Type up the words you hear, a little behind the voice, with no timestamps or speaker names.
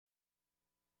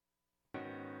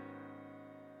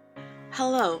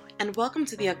Hello, and welcome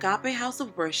to the Agape House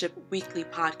of Worship weekly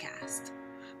podcast.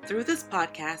 Through this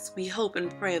podcast, we hope and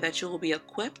pray that you will be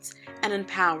equipped and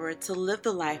empowered to live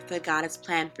the life that God has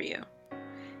planned for you.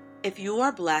 If you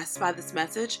are blessed by this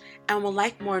message and would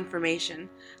like more information,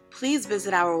 please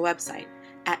visit our website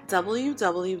at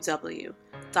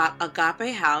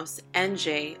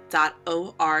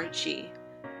www.agapehousenj.org.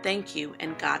 Thank you,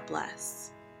 and God bless.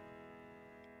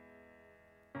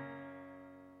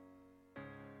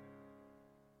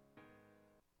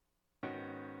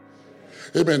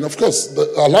 Amen. Of course,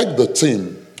 I like the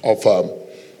theme of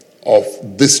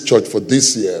this church for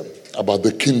this year about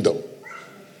the kingdom.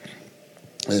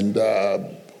 And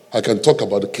I can talk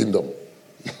about the kingdom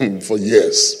for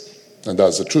years. And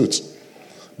that's the truth.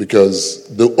 Because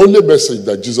the only message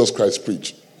that Jesus Christ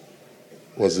preached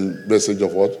was the message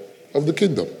of what? Of the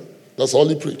kingdom. That's all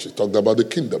he preached. He talked about the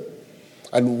kingdom.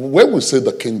 And when we say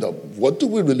the kingdom, what do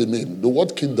we really mean? The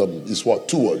word kingdom is what?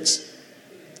 Two words.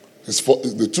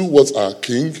 The two words are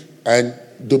king and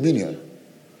dominion.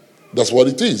 That's what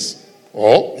it is.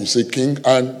 Or you say king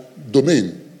and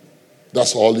domain.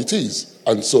 That's all it is.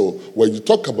 And so when you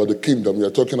talk about the kingdom,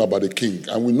 you're talking about a king.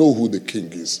 And we know who the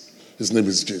king is. His name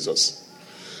is Jesus.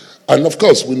 And of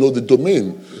course, we know the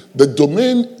domain. The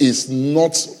domain is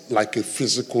not like a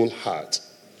physical heart.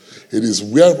 It is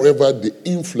wherever the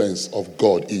influence of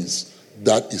God is.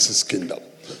 That is his kingdom.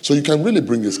 So you can really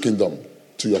bring his kingdom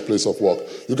to your place of work.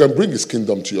 You can bring his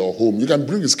kingdom to your home. You can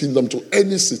bring his kingdom to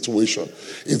any situation.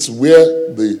 It's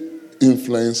where the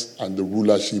influence and the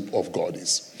rulership of God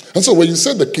is. And so when you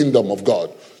say the kingdom of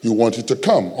God, you want it to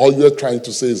come. All you're trying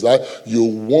to say is that you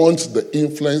want the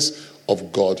influence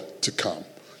of God to come.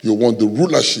 You want the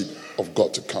rulership of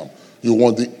God to come. You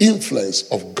want the influence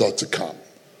of God to come.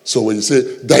 So when you say,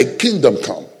 thy kingdom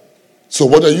come. So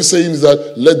what are you saying is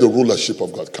that let the rulership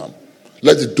of God come.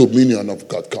 Let the dominion of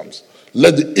God come.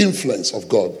 Let the influence of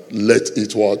God, let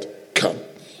it what? Come.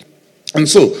 And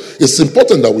so, it's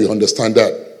important that we understand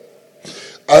that.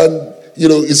 And,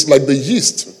 it's like the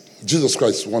yeast. Jesus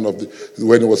Christ, when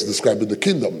he was describing the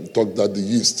kingdom, talked that the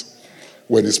yeast,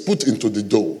 when it's put into the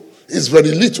dough, is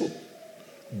very little.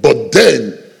 But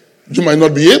then, you might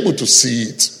not be able to see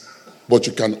it, but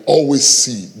you can always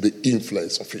see the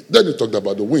influence of it. Then he talked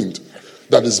about the wind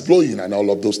that is blowing and all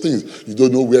of those things. You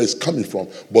don't know where it's coming from.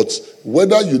 But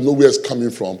whether you know where it's coming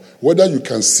from, whether you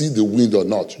can see the wind or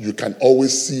not, you can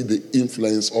always see the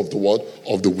influence of the what?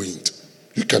 Of the wind.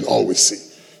 You can always see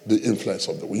the influence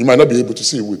of the wind. You might not be able to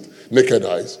see it with naked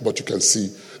eyes, but you can see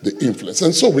the influence.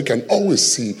 And so we can always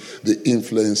see the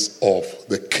influence of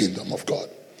the kingdom of God.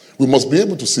 We must be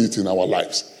able to see it in our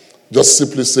lives. Just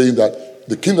simply saying that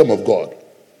the kingdom of God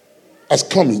has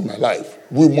come in my life.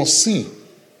 We must see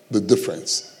the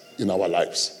difference in our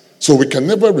lives. So we can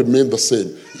never remain the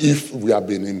same if we have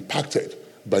been impacted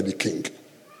by the king.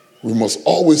 We must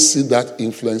always see that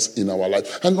influence in our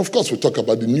life. And of course, we talk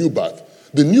about the new birth.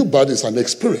 The new birth is an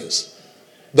experience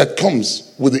that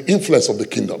comes with the influence of the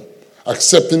kingdom,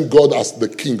 accepting God as the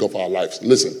king of our lives.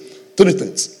 Listen, three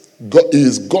things. God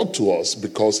is God to us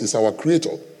because he's our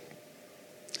creator.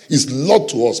 He's Lord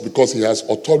to us because he has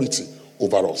authority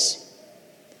over us.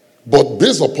 But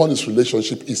based upon his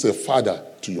relationship, he's a father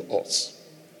to us.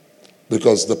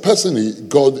 Because the person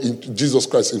Jesus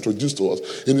Christ introduced to us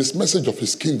in his message of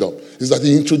his kingdom is that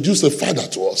he introduced a father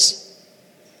to us.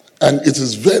 And it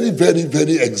is very, very,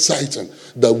 very exciting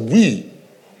that we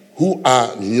who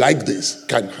are like this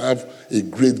can have a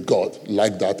great God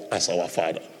like that as our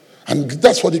father. And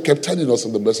that's what he kept telling us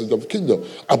in the message of the kingdom,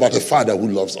 about a father who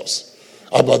loves us.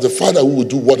 About the father who will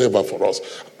do whatever for us.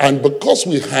 And because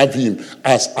we have him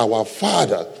as our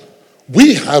father,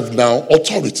 we have now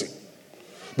authority.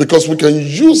 Because we can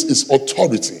use his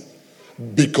authority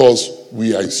because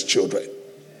we are his children.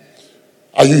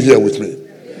 Are you here with me?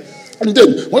 Yes. And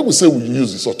then when we say we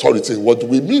use his authority, what do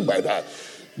we mean by that?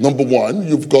 Number one,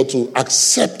 you've got to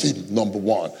accept him, number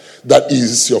one, that he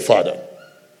is your father.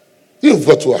 You've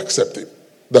got to accept him,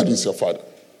 that he is your father.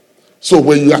 So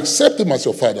when you accept him as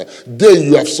your father, then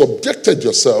you have subjected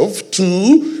yourself to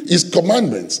his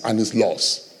commandments and his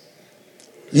laws.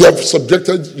 You have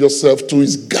subjected yourself to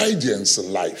his guidance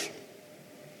in life.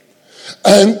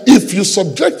 And if you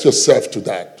subject yourself to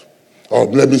that, or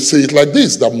let me say it like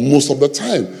this, that most of the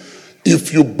time,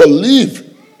 if you believe,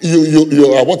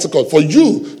 you are for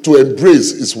you to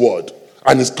embrace his word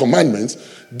and his commandments,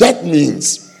 that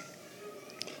means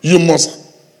you must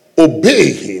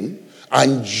obey him.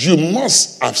 And you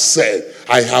must have said,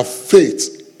 I have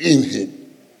faith in him.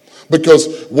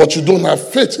 Because what you don't have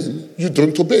faith in, you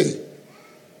don't obey.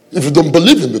 If you don't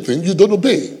believe in the thing, you don't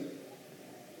obey.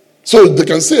 So they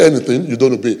can say anything, you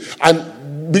don't obey.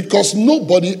 And Because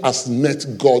nobody has met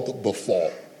God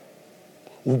before.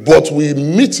 But we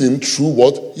meet him through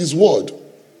what? His word.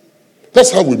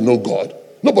 That's how we know God.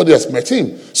 Nobody has met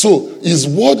him. So his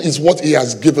word is what he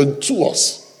has given to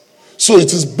us. So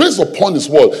it is based upon his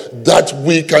word that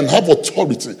we can have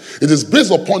authority. It is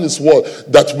based upon his word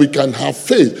that we can have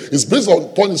faith. It's based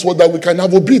upon his word that we can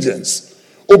have obedience.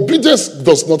 Obedience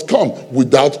does not come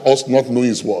without us not knowing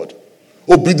his word.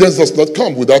 Obedience does not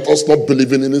come without us not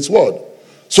believing in his word.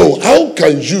 So how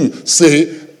can you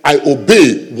say, I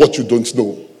obey what you don't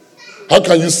know? How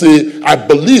can you say, I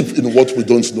believe in what we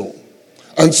don't know?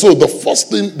 And so the first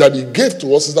thing that he gave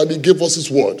to us is that he gave us his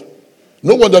word.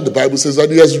 No wonder the Bible says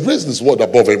that he has raised his word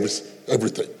above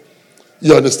everything.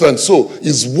 You understand? So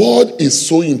his word is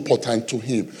so important to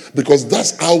him because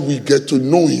that's how we get to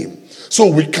know him.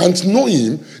 So we can't know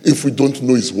him if we don't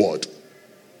know his word.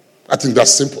 I think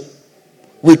that's simple.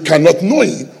 We cannot know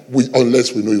him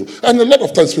unless we know him. And a lot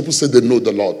of times people say they know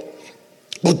the Lord.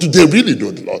 But do they really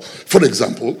know the Lord? For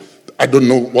example, I don't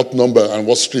know what number and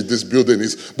what street this building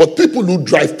is, but people who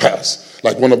drive past,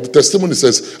 like one of the testimonies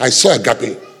says, I saw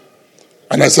Agape.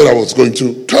 And I said I was going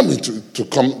to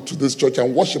come to this church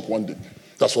and worship one day.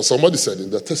 That's what somebody said in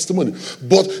their testimony.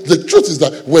 But the truth is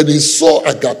that when he saw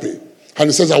Agape, and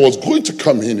he says I was going to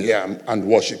come in here and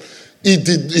worship,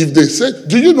 if they said,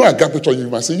 do you know Agape Church? You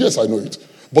might say, yes, I know it.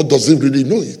 But does he really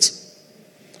know it?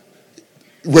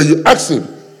 When you ask him,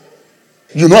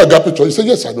 you know Agape Church? He said,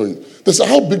 yes, I know it. They say,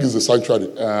 how big is the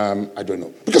sanctuary? I don't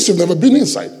know. Because you've never been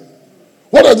inside.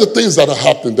 What are the things that are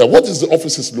happening there? What is the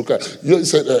offices look like? You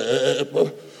said,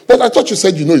 but I thought you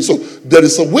said you know it. So there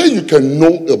is a way you can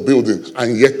know a building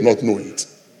and yet not know it.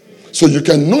 So you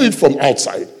can know it from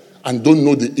outside and don't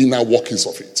know the inner workings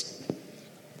of it.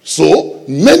 So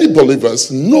many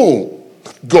believers know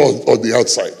God on the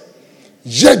outside,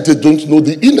 yet they don't know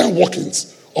the inner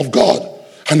workings of God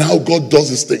and how God does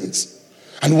his things.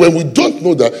 And when we don't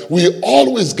know that, we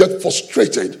always get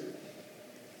frustrated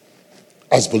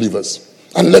as believers.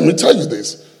 And let me tell you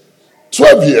this,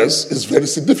 12 years is very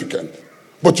significant.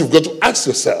 But you've got to ask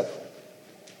yourself,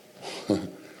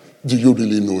 do you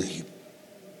really know him?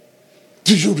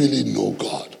 Do you really know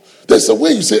God? There's a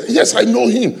way you say, yes, I know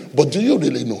him, but do you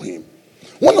really know him?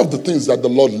 One of the things that the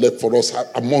Lord left for us,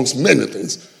 amongst many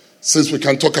things, since we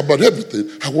can talk about everything,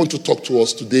 I want to talk to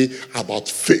us today about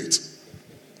faith.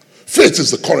 Faith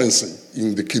is the currency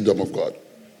in the kingdom of God.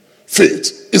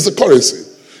 Faith is the currency.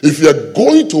 If you're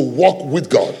going to walk with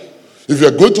God, if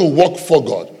you're going to walk for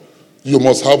God, you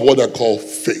must have what I call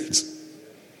faith.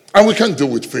 And we can't deal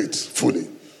with faith fully.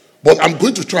 But I'm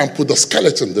going to try and put the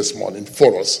skeleton this morning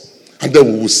for us, and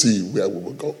then we will see where we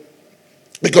will go.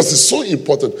 Because it's so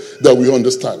important that we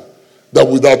understand that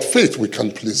without faith we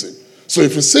can't please him. So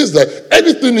if it says that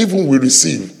anything even we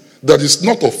receive that is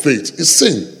not of faith is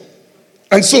sin.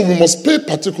 And so we must pay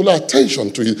particular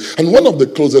attention to it. And one of the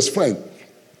closest friends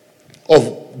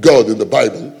of God in the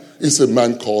Bible is a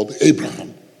man called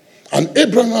Abraham. And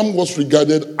Abraham was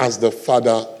regarded as the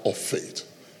father of faith.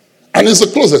 And he's the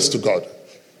closest to God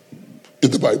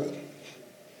in the Bible.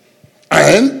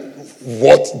 And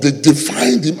what they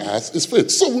defined him as is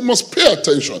faith. So we must pay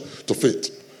attention to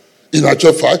faith. In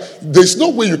actual fact, there's no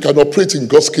way you can operate in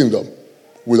God's kingdom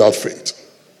without faith.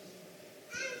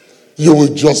 You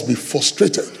will just be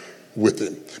frustrated with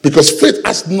him. Because faith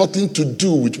has nothing to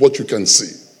do with what you can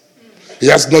see.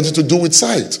 It has nothing to do with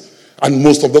sight. And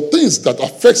most of the things that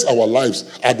affects our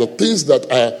lives are the things that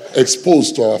are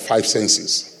exposed to our five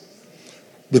senses.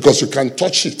 Because you can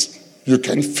touch it. You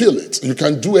can feel it. You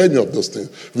can do any of those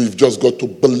things. We've just got to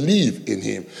believe in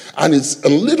him. And it's a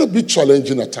little bit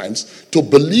challenging at times to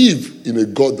believe in a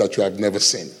God that you have never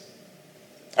seen.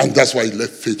 And that's why he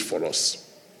left faith for us.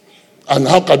 And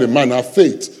how can a man have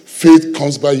faith? Faith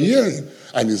comes by hearing,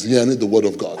 and he's hearing the word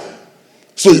of God.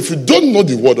 So if you don't know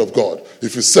the word of God,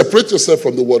 if you separate yourself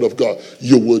from the word of God,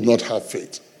 you will not have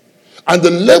faith. And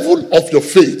the level of your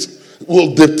faith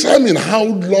will determine how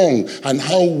long and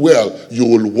how well you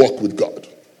will walk with God.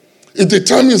 It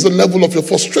determines the level of your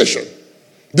frustration.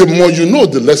 The more you know,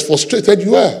 the less frustrated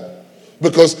you are.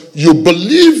 Because you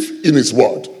believe in his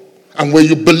word. And when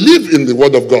you believe in the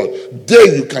word of God,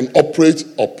 there you can operate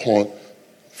upon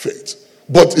faith.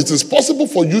 But it is possible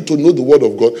for you to know the word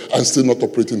of God and still not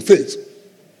operate in faith.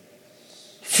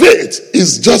 Faith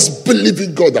is just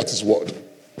believing God at his word.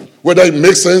 Whether it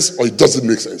makes sense or it doesn't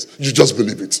make sense, you just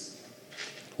believe it.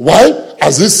 Why?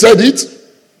 As he said it,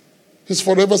 he's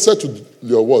forever said to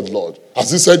your word, Lord.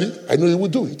 As he said it, I know he will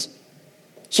do it.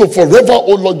 So forever,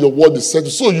 oh Lord, your word is said.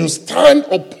 So you stand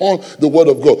upon the word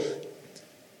of God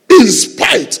in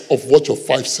spite of what your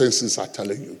five senses are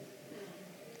telling you.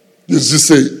 You just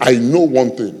say, I know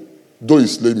one thing. Though he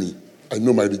slay me, I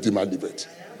know my Redeemer liveth.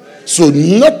 So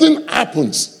nothing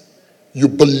happens. You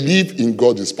believe in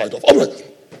God in spite of. All right.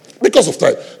 Because of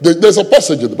time. There's a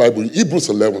passage in the Bible, Hebrews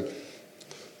 11.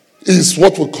 Is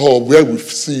what we call where we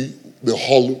see the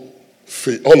hall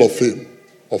of fame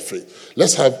of faith.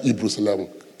 Let's have Hebrews 11.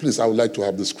 Please, I would like to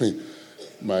have the screen.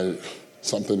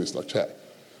 Something is not checked.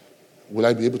 Will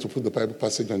I be able to put the Bible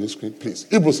passage on the screen? Please.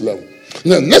 Hebrews 11.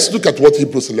 Now, let's look at what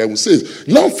Hebrews 11 says.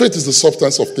 Now, faith is the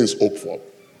substance of things hoped for.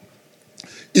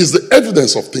 Is the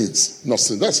evidence of things not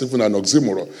seen. That's even an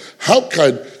oxymoron. How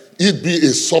can it be a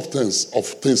substance of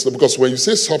things? Because when you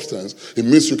say substance, it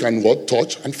means you can what?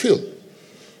 Touch and feel.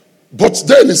 But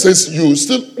then it says you're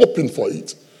still open for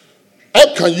it.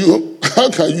 How can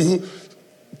you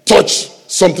touch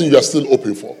something you are still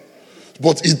open for?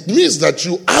 But it means that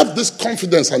you have this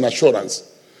confidence and assurance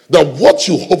that what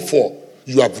you hope for,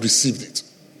 you have received it.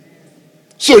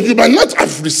 So you might not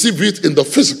have received it in the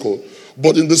physical,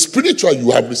 but in the spiritual,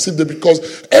 you have received it,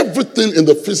 because everything in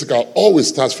the physical always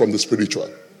starts from the spiritual.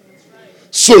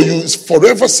 So you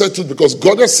forever settled because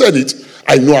God has said it.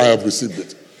 I know I have received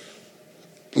it.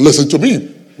 Listen to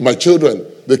me, my children.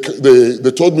 They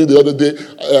told me the other day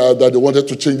that they wanted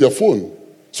to change their phone.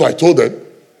 So I told them,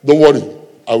 don't worry,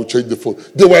 I will change the phone.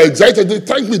 They were excited. They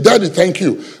thanked me, Daddy, thank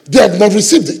you. They have not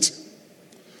received it.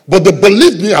 But they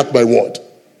believed me at my word.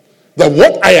 That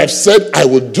what I have said I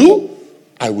will do,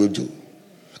 I will do.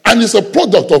 And it's a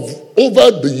product of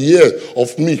over the year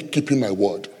of me keeping my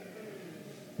word.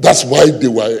 That's why they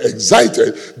were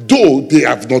excited, though they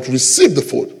have not received the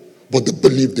phone. But they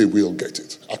believe they will get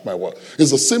it at my word.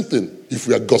 It's the same thing. If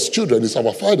we are God's children, it's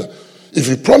our Father. If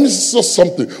He promises us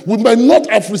something, we might not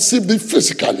have received it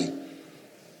physically.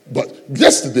 But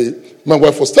yesterday, my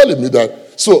wife was telling me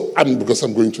that, because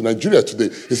I'm going to Nigeria today,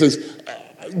 he says,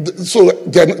 so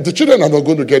the children are not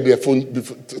going to get their phone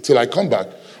till I come back.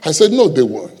 I said, no, they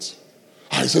won't.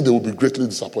 I said, they will be greatly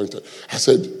disappointed. I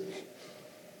said,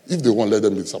 if they won't, let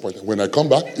them be disappointed. When I come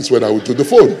back, it's when I will do the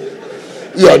phone.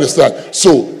 You understand?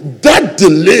 So that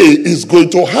delay is going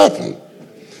to happen.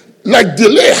 Like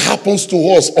delay happens to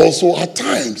us also at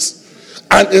times.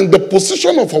 And in the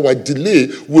position of our delay,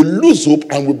 we lose hope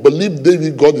and we believe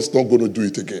David, God is not going to do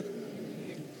it again.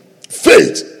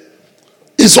 Faith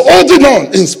is holding on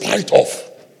in spite of.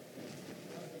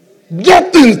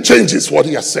 Nothing changes what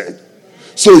he has said.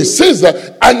 So he says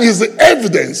that, and is the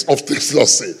evidence of things not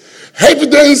said.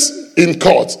 Evidence in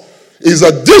court is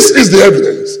that this is the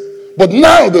evidence. But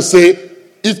now they say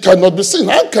it cannot be seen.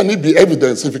 How can it be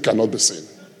evidence if it cannot be seen?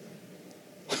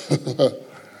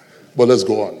 But let's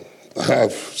go on. I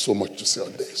have so much to say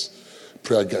on this.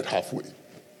 Pray I get halfway.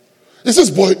 It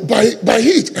says, by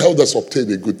it elders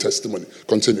obtained a good testimony.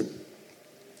 Continue.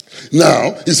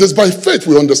 Now, it says, by faith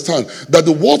we understand that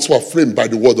the worlds were framed by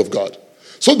the word of God,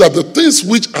 so that the things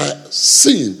which are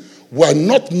seen were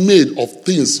not made of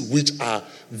things which are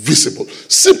visible.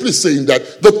 Simply saying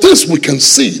that the things we can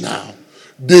see now,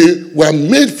 they were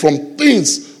made from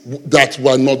things that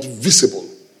were not visible.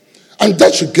 And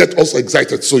that should get us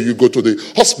excited. So you go to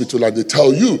the hospital and they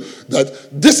tell you that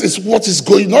this is what is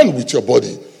going on with your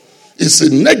body. It's a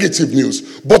negative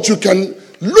news. But you can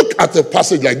look at a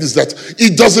passage like this, that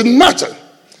it doesn't matter.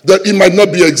 That it might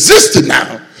not be existing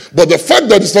now. But the fact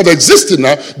that it's not existing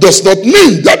now does not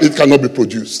mean that it cannot be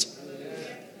produced.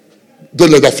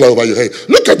 Don't let that fly over your head.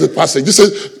 Look at the passage. It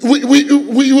says,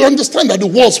 we understand that the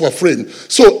walls were framed.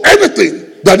 So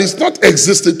anything that is not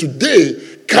existing today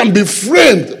can be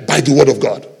framed by the word of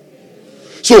God.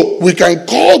 So we can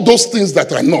call those things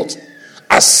that are not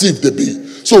as if they be.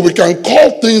 So we can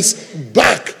call things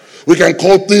back. We can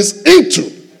call things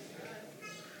into.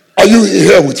 Are you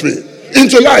here with me?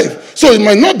 Into life. So it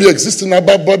might not be existing now,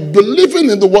 but believing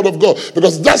in the word of God,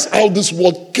 because that's how this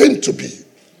world came to be.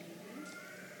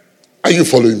 Are you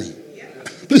following me?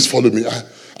 Please follow me. I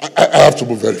have to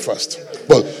move very fast.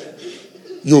 But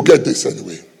you'll get this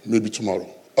anyway. Maybe tomorrow.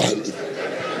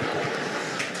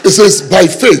 It says, by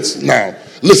faith, now,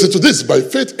 listen to this. By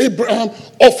faith, Abraham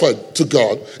offered to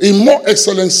God a more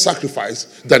excellent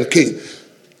sacrifice than Cain.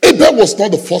 Abel was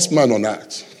not the first man on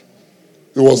earth.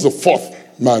 He was the fourth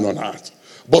man on earth.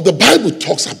 But the Bible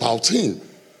talks about him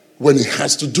when it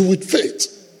has to do with faith.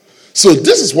 So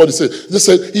this is what it said. They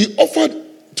said he offered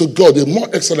to God a more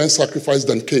excellent sacrifice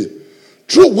than Cain,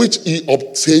 through which he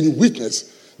obtained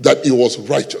witness that he was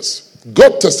righteous,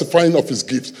 God testifying of his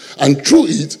gifts, and through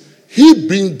it, he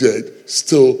being dead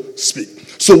still speak.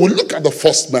 So we look at the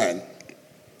first man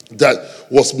that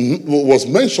was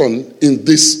mentioned in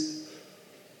this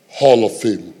hall of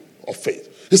fame of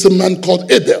faith. It's a man called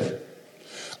Abel.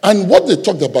 And what they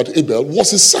talked about Abel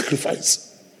was his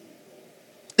sacrifice.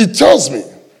 it tells me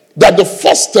that the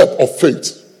first step of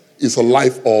faith is a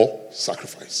life of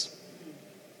sacrifice.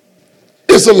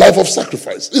 It's a life of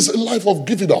sacrifice. It's a life of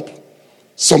giving up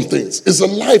some things. It's a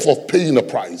life of paying a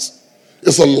price.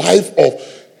 It's a life of,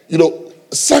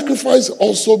 sacrifice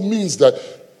also means that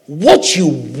what you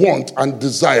want and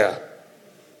desire,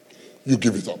 you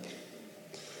give it up.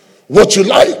 What you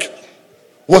like,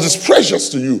 what is precious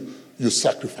to you, you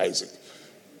sacrifice it.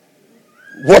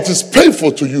 What is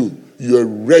painful to you, you are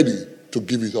ready to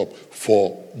give it up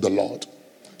for the Lord.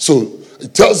 So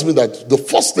it tells me that the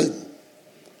first thing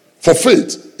for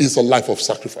faith is a life of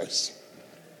sacrifice.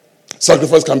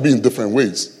 Sacrifice can be in different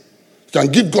ways. You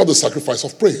can give God a sacrifice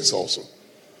of praise also.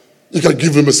 You can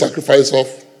give him a sacrifice of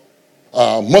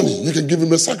money. You can give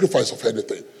him a sacrifice of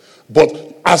anything.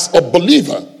 But as a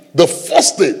believer, the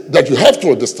first thing that you have to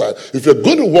understand, if you're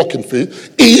going to walk in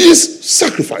faith, is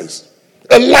sacrifice.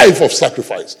 A life of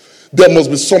sacrifice. There must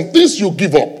be some things you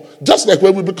give up. Just like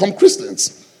when we become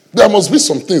Christians, there must be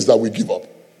some things that we give up.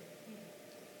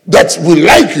 That we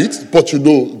like it, but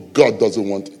God doesn't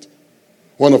want it.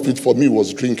 One of it for me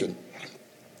was drinking.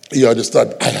 You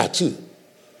understand? I had to.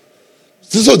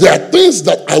 So there are things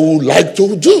that I would like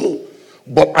to do,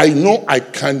 but I know I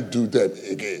can't do them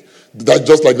again. That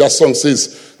just like that song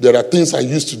says, there are things I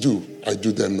used to do, I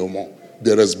do them no more.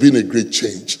 There has been a great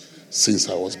change since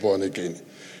I was born again.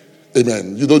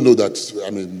 Amen. You don't know that.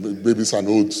 Maybe it's an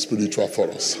old spiritual for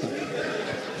us.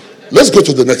 Let's go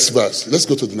to the next verse.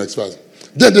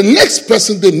 Then the next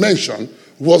person they mentioned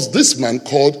was this man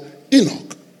called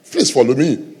Enoch. Please follow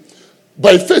me.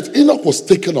 By faith, Enoch was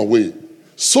taken away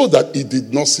so that he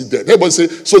did not see death. Everybody say,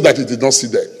 so that he did not see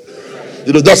death.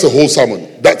 That's a whole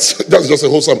sermon. That's just a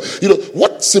whole sermon.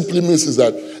 What simply means is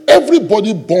that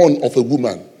everybody born of a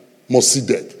woman must see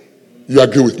death. You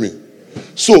agree with me?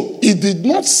 So he did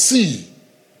not see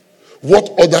what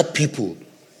other people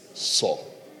saw.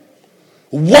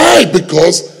 Why?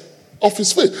 Because of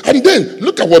his faith. And then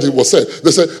look at what it was said.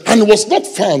 They said, and it was not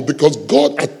found because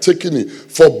God had taken it.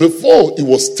 For before he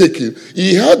was taken,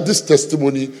 he had this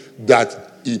testimony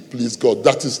that he pleased God.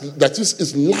 That is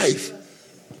his life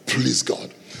pleased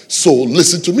God. So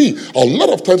listen to me. A lot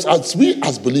of times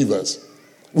as believers,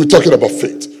 we're talking about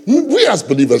faith. We as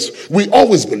believers, we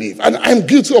always believe. And I'm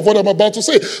guilty of what I'm about to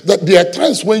say. That there are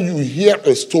times when you hear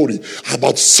a story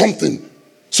about something.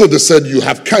 So they said you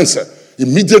have cancer.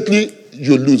 Immediately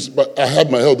you lose. But I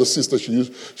had my elder sister, she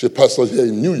pastored here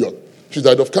in New York. She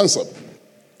died of cancer.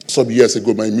 Some years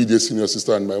ago, my immediate senior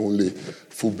sister and my only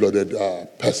full-blooded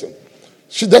person.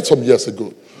 She died some years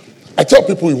ago. I tell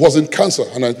people it wasn't cancer,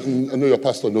 and I know your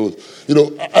pastor knows.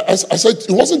 I said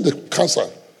it wasn't the cancer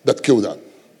that killed her.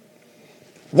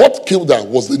 What killed her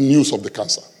was the news of the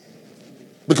cancer.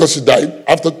 Because she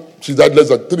died less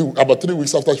than about 3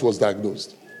 weeks after she was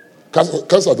diagnosed.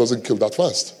 Cancer doesn't kill that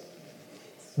fast.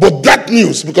 But that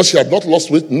news, because she had not lost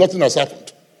weight, nothing has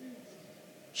happened.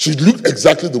 She looked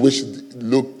exactly the way she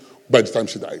looked by the time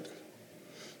she died.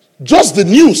 Just the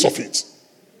news of it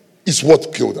is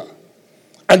what killed her.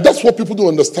 And that's what people don't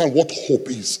understand what hope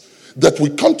is. That we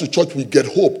come to church, we get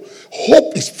hope.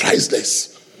 Hope is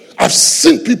priceless. I've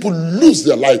seen people lose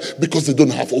their life because they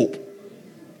don't have hope.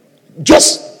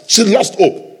 She lost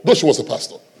hope, though she was a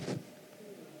pastor.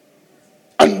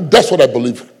 And that's what I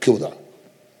believe killed her.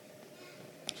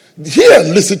 Here,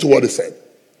 listen to what he said.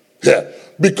 Here.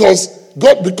 Because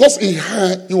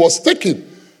he was taken.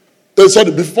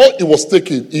 Before he was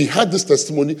taken, he had this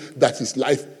testimony that his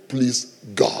life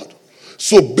pleased God.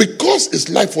 So because his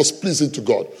life was pleasing to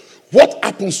God, what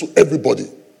happens to everybody,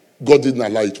 God didn't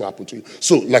allow it to happen to you.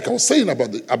 So like I was saying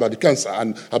about the cancer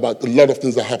and about a lot of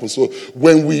things that happen. So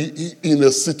when we in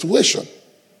a situation,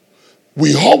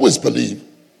 we always believe,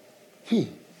 this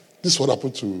is what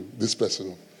happened to this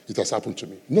person. It has happened to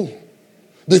me. No.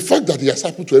 The fact that it has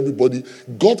happened to everybody,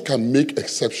 God can make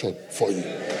exception for you.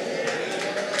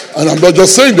 And I'm not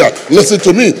just saying that. Listen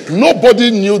to me.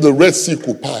 Nobody knew the Red Sea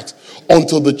could part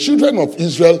until the children of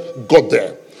Israel got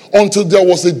there. Until there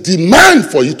was a demand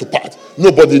for it to part.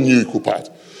 Nobody knew it could part.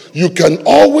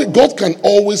 God can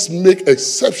always make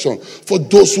exception for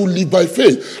those who live by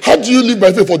faith. How do you live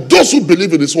by faith? For those who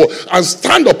believe in his word and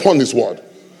stand upon his word.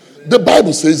 The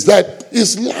Bible says that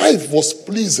his life was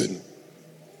pleasing.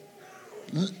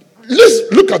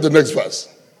 Let's look at the next verse.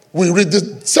 We read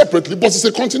this separately, but it's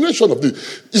a continuation of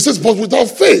this. It says, but without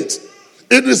faith,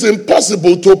 it is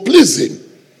impossible to please him.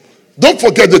 Don't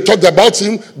forget they talked about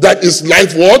him that his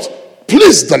life what?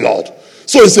 Pleased the Lord.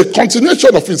 So it's a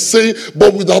continuation of his saying,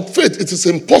 but without faith, it is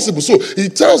impossible. So he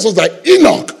tells us that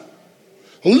Enoch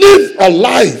lived a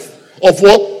life of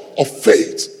what? Of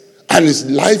faith. And his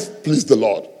life pleased the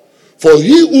Lord. For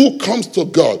he who comes to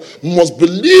God must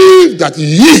believe that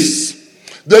he is.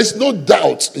 There is no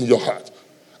doubt in your heart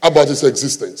about his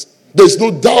existence. There is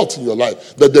no doubt in your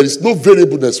life that there is no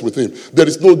variableness with him. There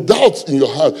is no doubt in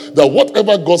your heart that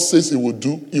whatever God says he will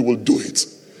do it.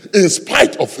 In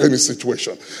spite of any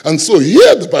situation. And so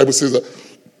here the Bible says that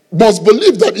must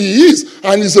believe that he is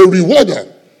and is a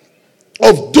rewarder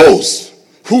of those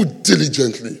who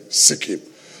diligently seek him.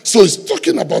 So he's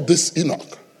talking about this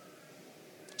Enoch.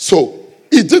 So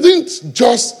he didn't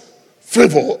just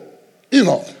favor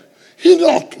Enoch.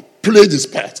 Enoch played his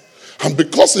part. And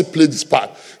because he played his part,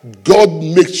 God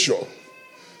made sure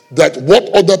that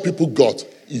what other people got,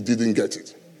 he didn't get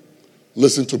it.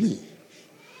 Listen to me.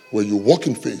 When you walk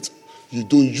in faith, you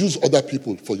don't use other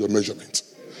people for your measurement.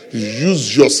 You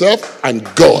use yourself and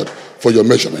God for your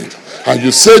measurement. And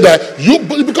you say that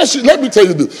because let me tell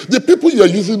you this, the people you are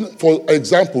using for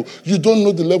example, you don't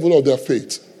know the level of their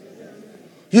faith.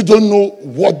 You don't know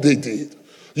what they did.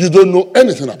 You don't know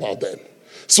anything about them.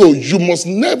 So you must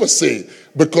never say,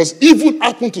 because evil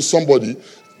happened to somebody,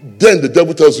 then the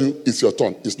devil tells you it's your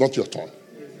turn. It's not your turn.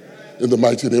 In the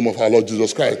mighty name of our Lord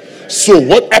Jesus Christ. So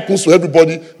what happens to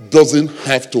everybody doesn't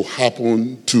have to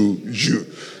happen to you.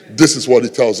 This is what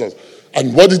it tells us.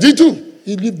 And what did he do?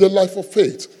 He lived the life of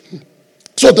faith.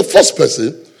 So the first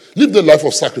person lived the life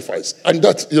of sacrifice. And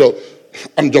that,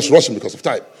 I'm just rushing because of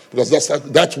time. Because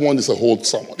that one is a whole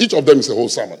sermon. Each of them is a whole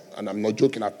sermon. And I'm not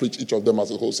joking, I preach each of them as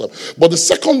a whole sermon. But the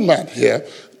second man here,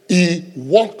 he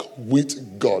walked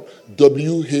with God.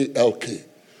 W-A-L-K.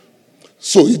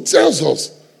 So he tells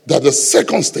us that the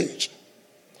second stage,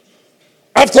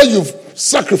 after you've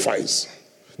sacrificed,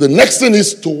 the next thing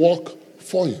is to walk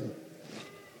for him.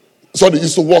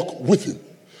 Is to walk with him.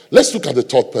 Let's look at the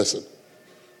third person.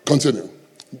 Continue.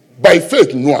 By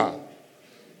faith, Noah,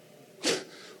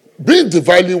 being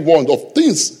divinely warned of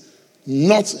things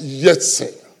not yet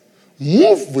seen,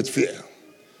 moved with fear,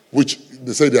 which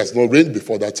they say there's no rain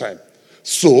before that time.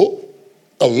 So,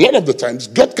 a lot of the times,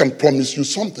 God can promise you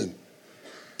something.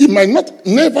 It might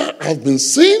never have been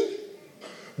seen,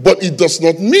 but it does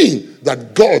not mean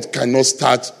that God cannot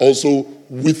start also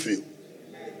with you.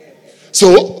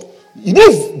 So,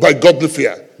 move by godly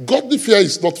fear. Godly fear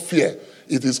is not fear.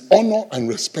 It is honor and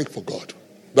respect for God.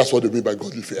 That's what they mean by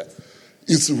godly fear.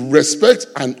 It's respect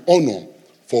and honor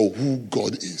for who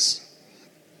God is.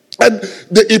 And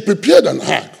he prepared an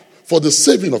ark for the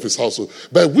saving of his household,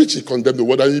 by which he condemned the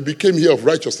world, and he became heir of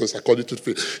righteousness according to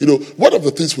faith. One of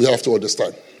the things we have to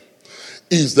understand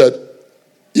is that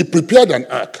he prepared an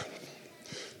ark.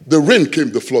 The rain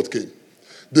came, the flood came.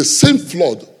 The same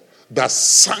flood that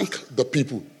sank the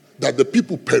people, that the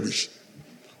people perished,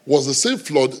 was the same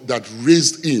flood that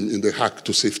raised in the ark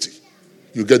to safety.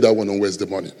 You get that one on Wednesday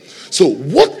morning. So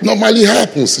what normally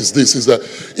happens is that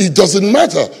it doesn't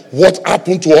matter what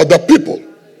happened to other people.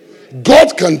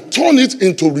 God can turn it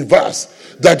into reverse,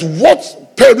 that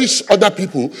what perished other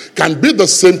people can be the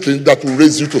same thing that will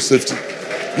raise you to safety.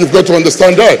 You've got to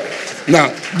understand that. Now,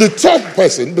 the third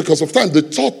person, because of time, the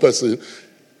third person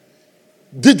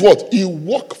did what? He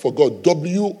walked for God.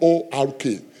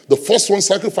 W-O-R-K. The first one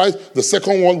sacrificed, the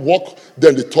second one walked,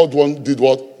 then the third one did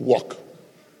what? Walk.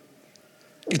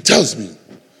 It tells me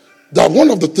that one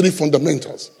of the three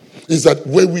fundamentals is that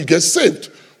when we get saved,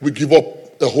 we give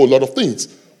up a whole lot of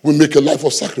things. We make a life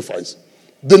of sacrifice.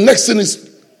 The next thing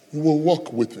is we will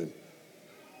walk with him.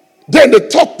 Then the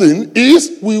third thing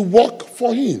is we walk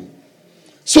for him.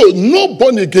 So no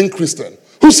born-again Christian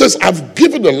who says, I've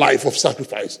given a life of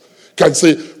sacrifice, can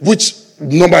say, which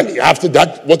normally after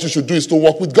that, what you should do is to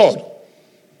walk with God.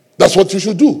 That's what you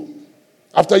should do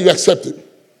after you accept him.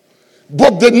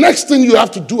 But the next thing you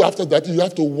have to do after that, you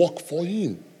have to walk for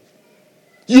him.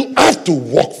 You have to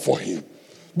walk for him.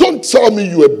 Don't tell me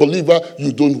you're a believer,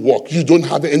 you don't walk. You don't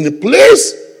have any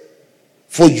place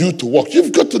for you to walk.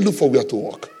 You've got to look for where to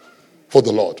walk for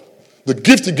the Lord. The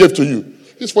gift he gave to you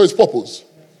is for his purpose.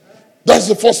 That's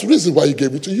the first reason why he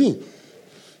gave it to you.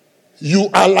 You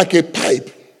are like a pipe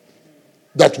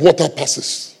that water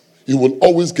passes. You will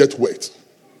always get wet.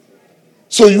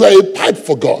 So you are a pipe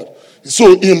for God.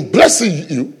 So in blessing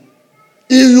you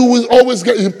will always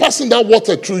get, in passing that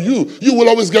water through you will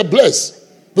always get blessed.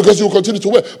 Because you will continue to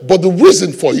work. But the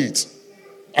reason for it,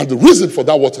 and the reason for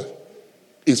that water,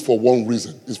 is for one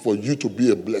reason. Is for you to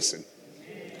be a blessing.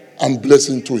 And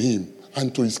blessing to him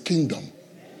and to his kingdom.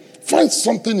 Find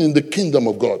something in the kingdom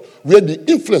of God, where the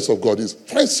influence of God is.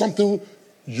 Find something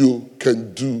you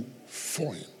can do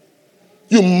for him.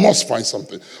 You must find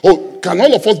something. Oh, can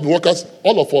all of us be workers?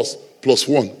 All of us plus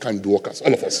one can be workers.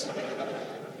 All of us.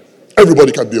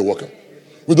 Everybody can be a worker.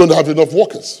 We don't have enough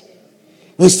workers.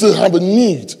 We still have a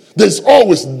need There's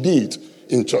always need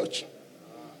in church.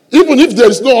 Even if there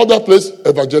is no other place,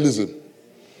 evangelism.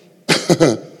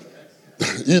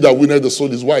 He that winneth the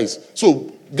soul is wise.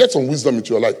 So get some wisdom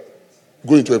into your life.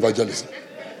 Go into evangelism.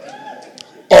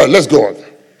 All right, let's go on.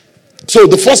 So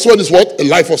the first one is what? A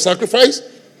life of sacrifice.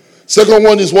 Second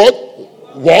one is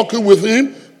what? Walking with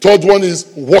him. Third one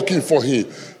is working for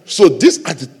him. So these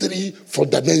are the three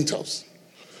fundamentals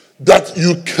that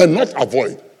you cannot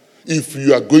avoid if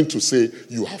you are going to say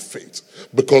you have faith.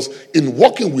 Because in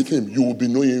walking with him, you will be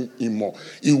knowing him more.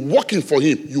 In working for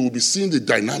him, you will be seeing the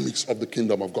dynamics of the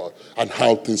kingdom of God and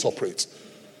how things operate.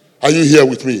 Are you here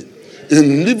with me?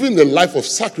 In living a life of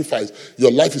sacrifice,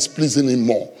 your life is pleasing him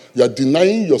more. You are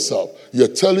denying yourself. You are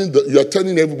telling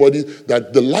everybody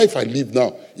that the life I live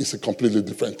now is a completely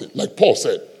different thing. Like Paul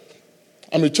said,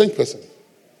 I'm a changed person.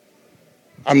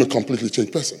 I'm a completely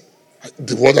changed person.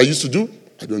 What I used to do,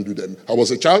 I don't do them. I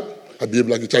was a child, I behaved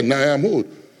like a child. Now I am old.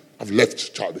 I've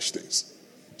left childish things.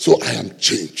 So I am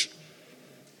changed.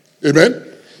 Amen?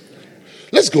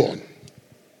 Let's go on.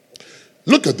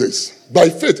 Look at this. By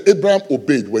faith, Abraham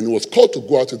obeyed when he was called to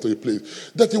go out into a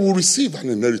place that he will receive an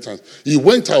inheritance. He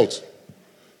went out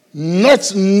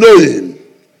not knowing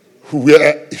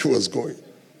where he was going.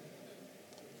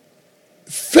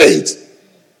 Faith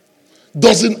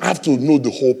doesn't have to know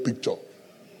the whole picture.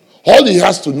 All he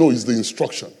has to know is the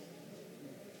instruction.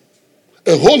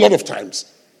 A whole lot of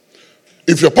times,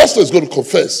 if your pastor is going to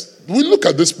confess, we look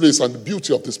at this place and the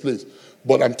beauty of this place.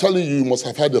 But I'm telling you, you must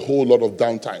have had a whole lot of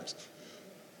down times.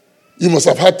 You must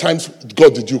have had times,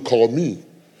 God, did you call me?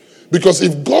 Because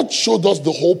if God showed us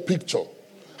the whole picture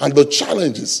and the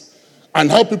challenges and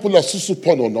how people are so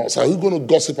upon on us, are we going to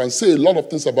gossip and say a lot of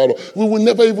things about us? We will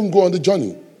never even go on the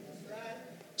journey.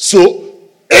 So,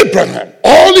 Abraham,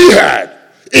 all he had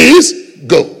is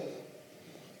go.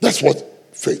 That's what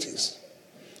faith is.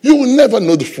 You will never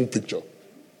know the full picture,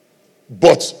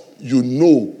 but you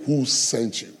know who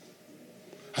sent you.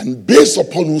 And based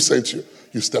upon who sent you,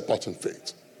 you step out in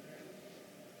faith.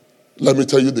 Let me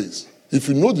tell you this. If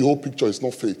you know the whole picture, it's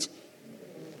not faith.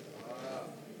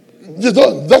 You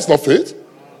don't, that's not faith.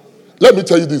 Let me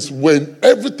tell you this. When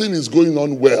everything is going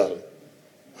on well,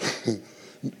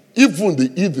 even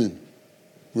the heathen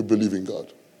will believe in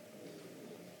God.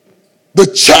 The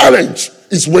challenge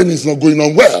is when it's not going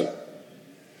on well.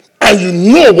 And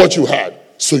you know what you had,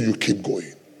 so you keep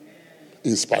going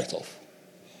in spite of.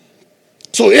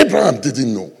 So Abraham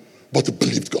didn't know, but he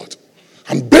believed God.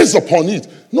 And based upon it,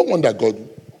 no wonder God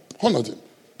honored him.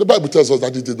 The Bible tells us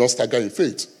that he did not stagger in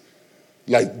faith.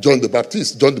 Like John the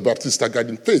Baptist. John the Baptist staggered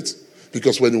in faith.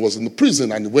 Because when he was in the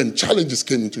prison and when challenges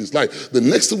came into his life, the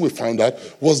next thing we found out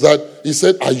was that he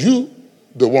said, are you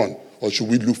the one or should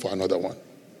we look for another one?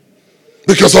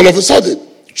 Because all of a sudden,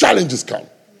 challenges come.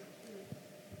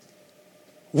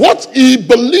 What he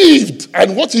believed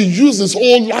and what he used his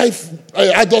whole life,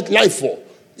 adult life for,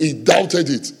 he doubted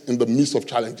it in the midst of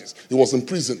challenges. He was in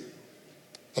prison.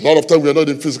 A lot of times we are not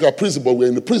in physical prison, but we're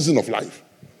in the prison of life.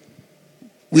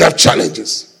 We have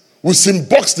challenges. We seem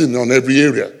boxed in on every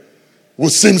area. It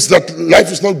seems that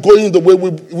life is not going the way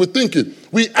we're thinking.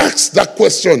 We ask that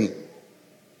question,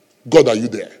 God, are you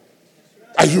there?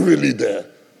 Are you really there?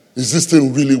 Is this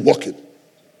thing really working?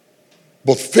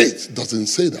 But faith doesn't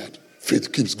say that.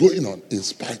 Faith keeps going on in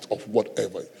spite of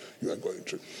whatever you are going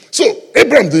through. So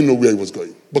Abraham didn't know where he was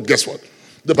going. But guess what?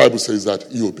 The Bible says that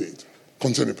he obeyed.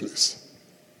 Continue, please.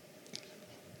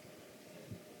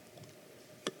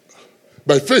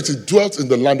 By faith, he dwelt in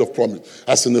the land of promise,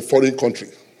 as in a foreign country,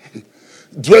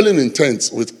 dwelling in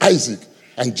tents with Isaac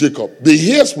and Jacob,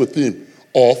 the heirs with him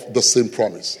of the same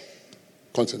promise.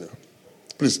 Continue.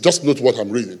 Please, just note what I'm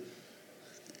reading.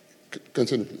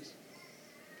 Continue, please.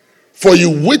 For he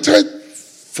waited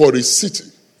for a city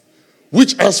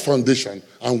which has foundation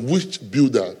and which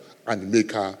builder and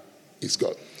maker is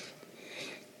God.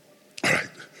 All right.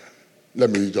 Let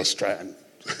me just try and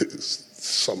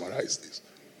summarize this.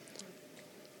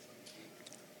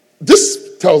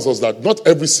 This tells us that not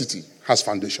every city has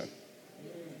foundation.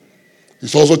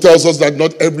 It also tells us that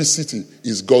not every city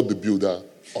is God the builder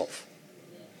of.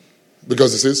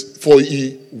 Because it says, for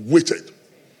he waited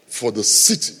for the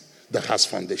city that has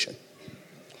foundation,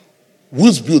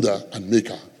 whose builder and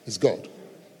maker is God.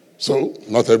 So,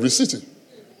 not every city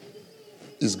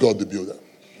is God the builder.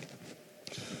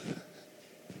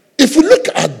 If we look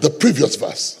at the previous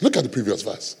verse,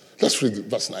 Let's read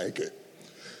verse 9 again.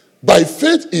 By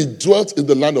faith he dwelt in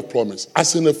the land of promise,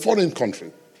 as in a foreign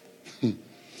country,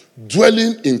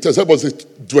 dwelling in tents. What was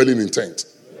it? Dwelling in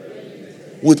tents.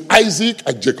 With Isaac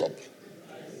and Jacob.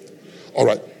 All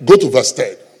right, go to verse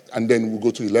 10, and then we'll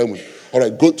go to 11. All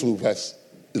right, go to verse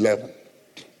 11.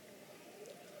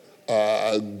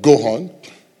 Go on.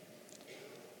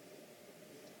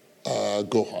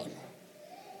 Go on.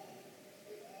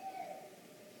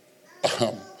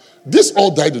 This all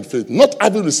died in faith, not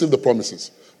having received the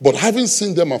promises, but having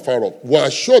seen them afar off, were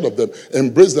assured of them,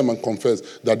 embraced them, and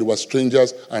confessed that they were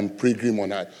strangers and pilgrims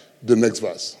on earth. The next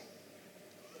verse.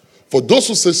 For those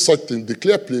who say such things,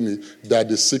 declare plainly that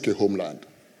they seek a homeland.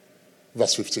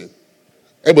 Verse 15.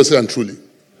 Everybody say, and truly.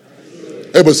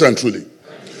 Everybody say, and truly.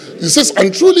 He says,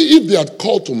 and truly, if they had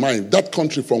called to mind that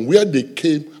country from where they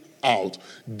came out,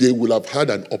 they will have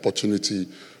had an opportunity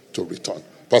to return.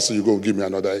 Pastor, you go give me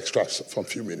another extract from a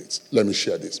few minutes. Let me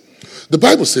share this. The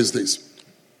Bible says this.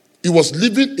 He was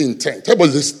living in tent.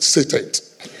 Everybody say tent.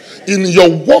 In your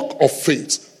walk of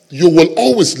faith, you will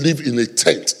always live in a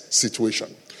tent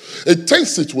situation. A tent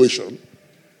situation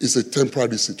is a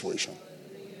temporary situation.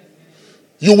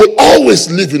 You will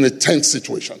always live in a tent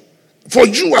situation. For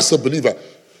you as a believer.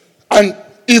 And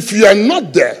if you are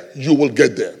not there, you will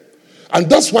get there. And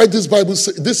that's why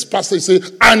this passage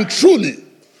says, and truly,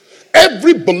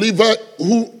 every believer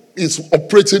who is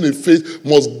operating in faith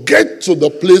must get to the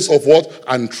place of what?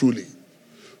 And truly.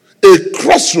 A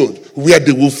crossroad where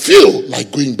they will feel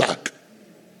like going back.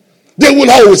 They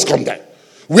will always come there.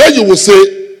 Where you will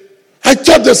say, I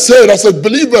thought they said as a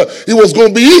believer it was going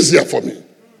to be easier for me.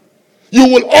 You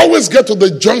will always get to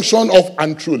the junction of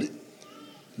and truly.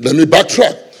 Let me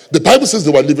backtrack. The Bible says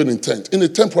they were living in tent, in a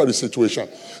temporary situation.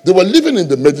 They were living in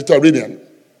the Mediterranean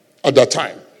at that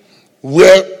time,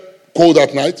 where cold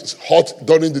at night, hot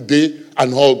during the day,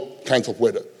 and all kinds of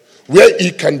weather, where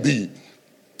it can be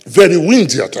very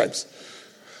windy at times.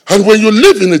 And when you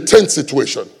live in a tent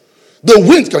situation, the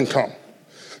wind can come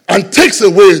and takes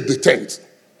away the tent.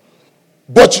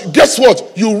 But guess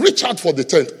what? You reach out for the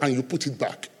tent and you put it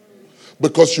back,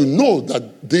 because you know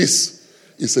that this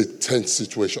is a tent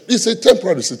situation. It's a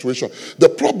temporary situation. The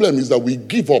problem is that we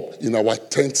give up in our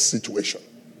tent situation.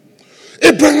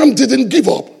 Abraham didn't give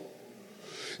up.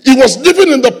 He was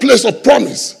living in the place of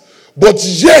promise, but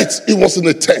yet he was in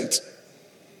a tent.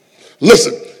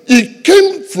 Listen, he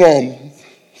came from,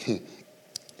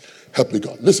 help me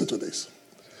God, listen to this.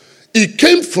 He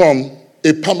came from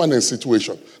a permanent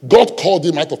situation. God called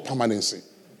him out of permanency.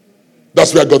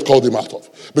 That's where God called him out of.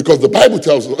 Because the Bible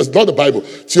tells us, it's not the Bible,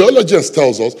 theologians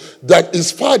tells us that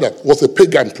his father was a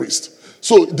pagan priest.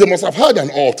 So they must have had an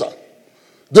altar.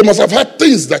 They must have had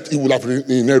things that he would have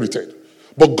inherited.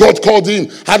 But God called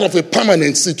him out of a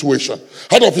permanent situation,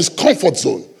 out of his comfort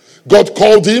zone. God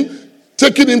called him,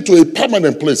 taking him to a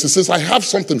permanent place. He says, I have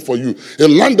something for you. A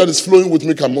land that is flowing with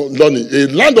milk and honey. A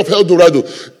land of El Dorado.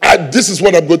 This is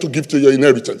what I'm going to give to your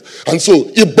inheritance. And so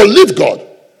he believed God.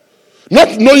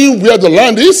 Not knowing where the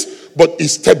land is, but he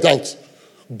stepped out,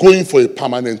 going for a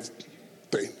permanent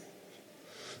thing.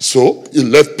 So he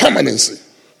left permanency.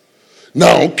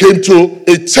 Now came to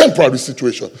a temporary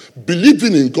situation,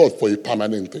 believing in God for a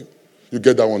permanent thing. You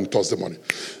get that one Thursday morning.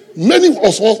 Many of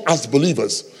us as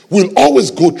believers will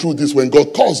always go through this when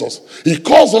God calls us. He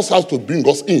calls us out to bring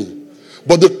us in.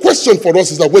 But the question for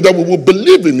us is that whether we will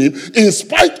believe in him in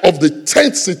spite of the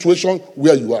tent situation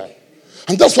where you are.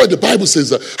 And that's why the Bible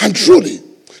says that, and truly,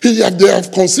 they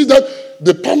have considered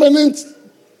the permanent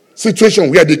situation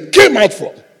where they came out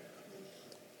from.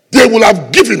 They will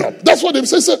have given up. That's what they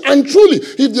say. And truly,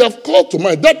 if they have called to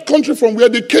mind that country from where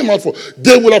they came out from,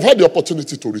 they will have had the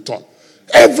opportunity to return.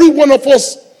 Every one of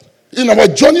us in our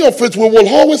journey of faith, we will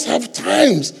always have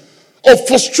times of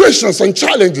frustrations and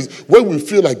challenges where we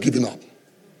feel like giving up.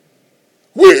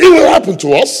 It will happen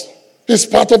to us. It's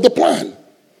part of the plan.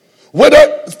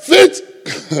 Whether faith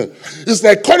is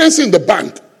like currency in the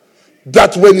bank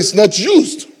that when it's not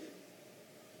used,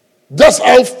 that's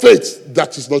how faith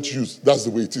that is not used, that's the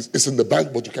way it is. It's in the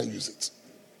bank, but you can't use it.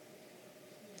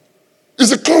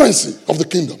 It's a currency of the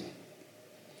kingdom.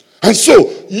 And so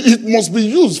it must be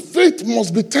used. Faith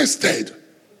must be tested.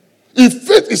 If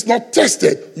faith is not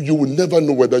tested, you will never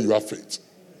know whether you have faith.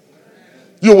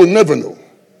 You will never know.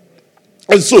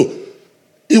 And so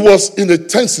he was in a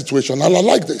tense situation, and I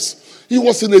like this. He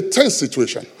was in a tense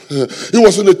situation. He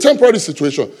was in a temporary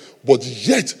situation, but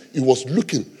yet he was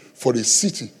looking for a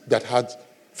city that had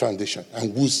foundation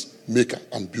and whose maker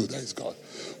and builder is God.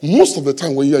 Most of the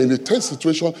time when you are in a tense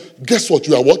situation, guess what?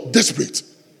 You are what? Desperate.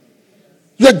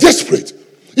 You are desperate.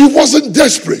 He wasn't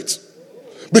desperate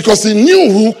because he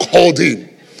knew who called him.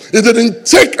 He didn't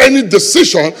take any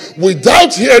decision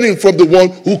without hearing from the one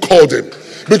who called him.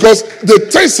 Because the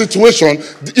tense situation,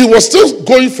 he was still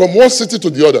going from one city to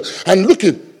the other. And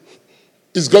looking,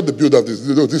 is God the builder of this?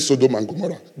 You know, this Sodom and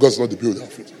Gomorrah. God's not the builder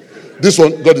of it. This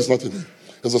one, God is not in it.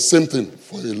 It's the same thing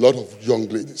for a lot of young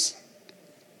ladies.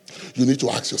 You need to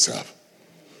ask yourself,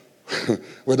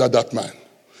 whether that man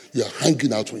you are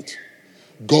hanging out with,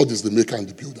 God is the maker and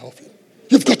the builder of him.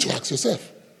 You've got to ask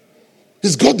yourself,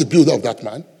 is God the builder of that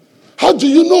man? How do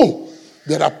you know?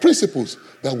 There are principles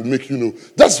that will make you know.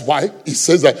 That's why he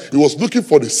says that he was looking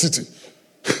for the city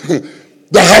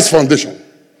that has foundation.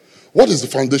 What is the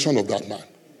foundation of that man?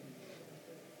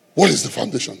 What is the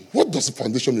foundation? What does the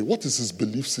foundation mean? What is his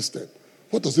belief system?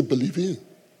 What does he believe in?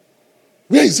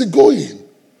 Where is he going?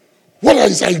 What are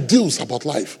his ideals about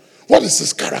life? What is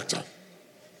his character?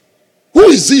 Who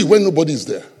is he when nobody is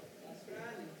there?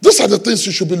 Those are the things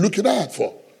you should be looking at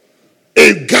for.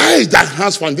 A guy that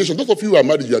has foundation. Those of you who are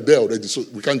married, you are there already, so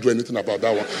we can't do anything about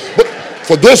that one. But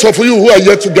for those of you who are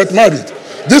yet to get married,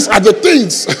 these are the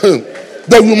things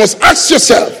that you must ask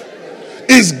yourself.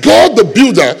 Is God the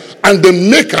builder and the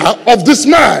maker of this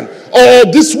man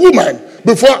or this woman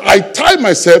before I tie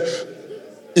myself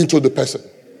into the person?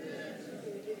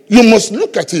 You must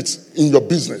look at it in your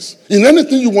business. In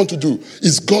anything you want to do,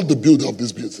 is God the builder of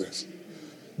this business?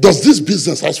 Does this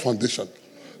business have foundation?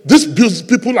 These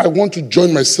people I want to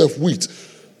join myself with,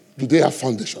 do they have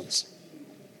foundations?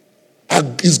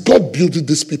 Is God building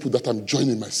these people that I'm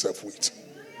joining myself with?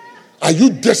 Are you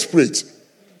desperate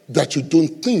that you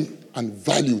don't think and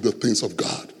value the things of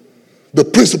God, the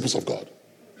principles of God?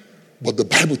 But the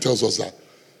Bible tells us that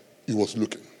he was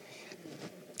looking.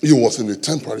 He was in a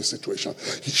temporary situation.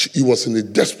 He was in a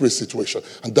desperate situation.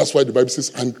 And that's why the Bible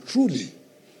says, and truly,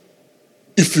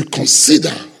 if you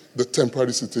consider the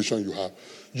temporary situation you have,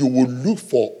 you will look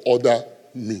for other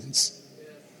means.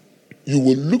 You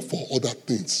will look for other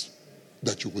things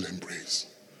that you will embrace.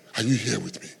 Are you here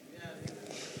with me?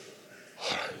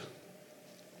 All right.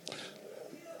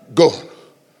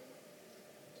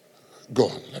 Go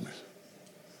on, let me.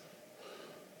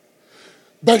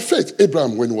 By faith,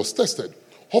 Abraham, when he was tested,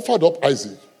 offered up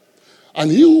Isaac. And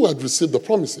he who had received the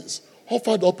promises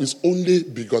offered up his only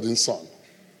begotten son.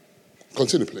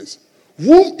 Continue, please.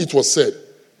 Whom it was said,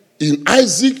 in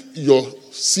Isaac your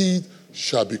seed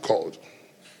shall be called.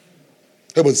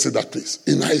 Everybody say that, please.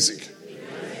 In Isaac,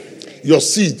 your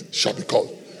seed shall be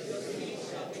called.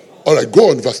 All right, go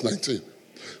on, verse 19.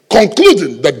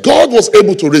 Concluding that God was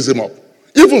able to raise him up,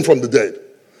 even from the dead,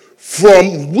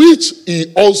 from which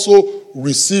he also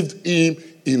received him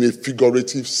in a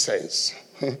figurative sense.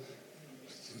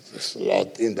 There's a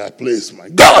lot in that place, my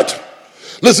God.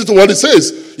 Listen to what it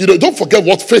says. Don't forget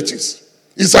what faith is.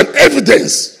 It's an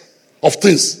evidence of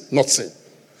things not seen.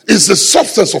 It's the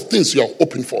substance of things you are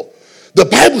hoping for. The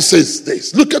Bible says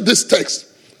this. Look at this text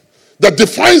that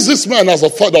defines this man as a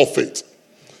father of faith.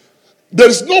 There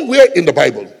is nowhere in the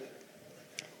Bible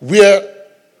where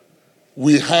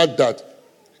we had that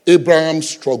Abraham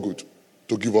struggled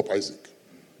to give up Isaac.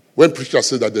 When preachers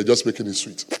say that they're just making it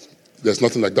sweet, there's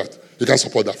nothing like that. You can't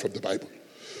support that from the Bible.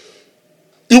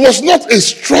 It was not a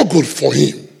struggle for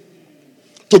him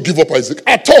to give up Isaac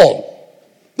at all.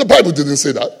 The Bible didn't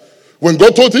say that. When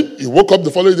God told him, he woke up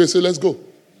the following day and said, let's go.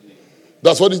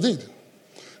 That's what he did.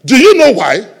 Do you know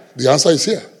why? The answer is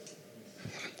here.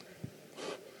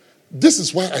 This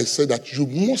is why I said that you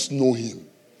must know him.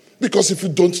 Because if you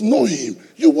don't know him,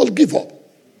 you will give up.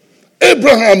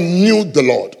 Abraham knew the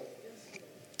Lord.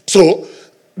 So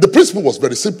the principle was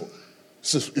very simple.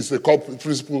 It's the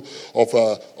principle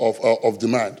of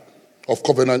demand, of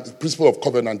covenant, principle of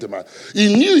covenant demand.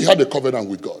 He knew he had a covenant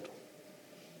with God.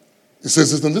 It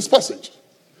says it in this passage.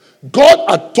 God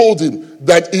had told him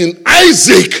that in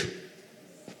Isaac,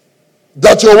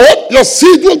 that your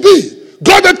seed will be.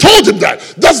 God had told him that.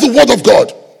 That's the word of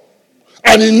God.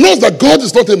 And he knows that God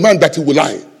is not a man that he will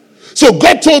lie. So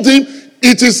God told him,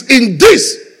 it is in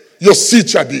this your seed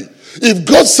shall be. If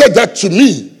God said that to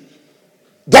me,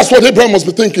 that's what Abraham must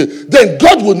be thinking. Then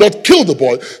God will not kill the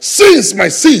boy, since my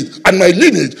seed and my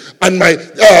lineage and my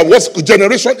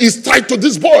generation is tied to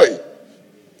this boy.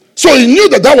 So he knew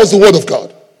that was the word of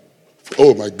God.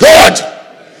 Oh my God.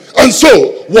 And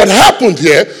so what happened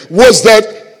here was that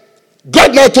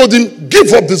God now told him,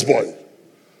 give up this boy.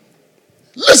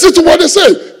 Listen to what they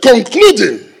said,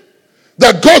 concluding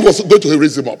that God was going to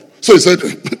raise him up. So he said,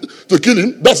 to kill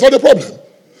him, that's not a problem.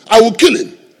 I will kill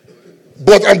him.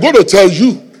 But I'm going to tell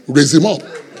you, raise him up.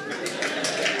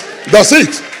 That's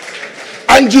it.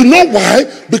 And you know why?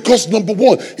 Because number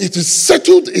one, it is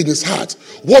settled in his heart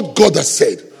what God has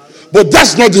said. But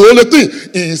that's not the only thing.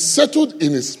 It is settled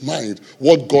in his mind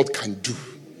what God can do.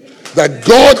 That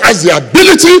God has the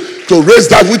ability to raise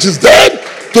that which is dead,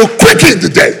 to quicken the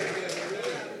dead.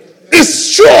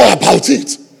 He's sure about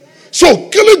it. So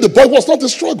killing the boy was not a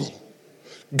struggle.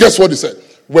 Guess what he said?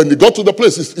 When he got to the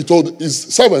place, he told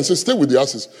his servants, he said, stay with the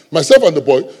asses. Myself and the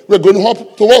boy, we're going to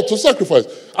have to what? To sacrifice.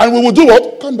 And we will do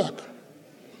what? Come back.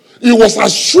 He was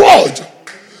assured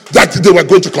that they were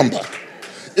going to come back.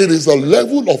 It is a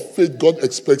level of faith God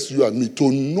expects you and me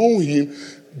to know him,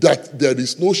 that there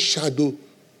is no shadow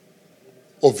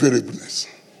of variableness.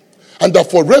 And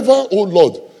that forever, oh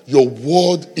Lord, your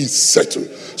word is settled.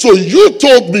 So you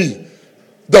told me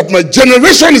that my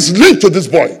generation is linked to this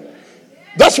boy.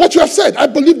 That's what you have said. I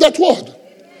believe that word.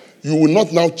 You will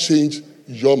not now change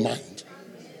your mind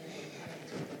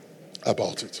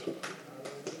about it.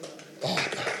 Oh,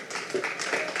 God.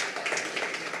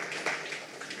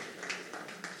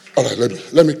 All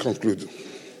right, let me conclude.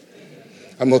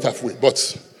 I'm not halfway,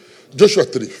 but Joshua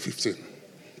 3:15.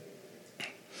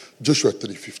 Joshua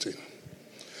 3:15.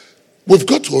 We've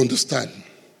got to understand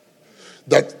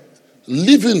that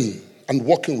living and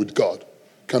walking with God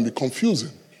can be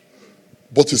confusing,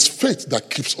 but it's faith that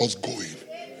keeps us going.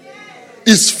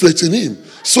 It's faith in him.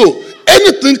 So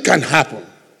anything can happen.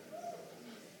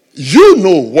 You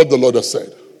know what the Lord has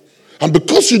said. And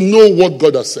because you know what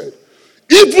God has said,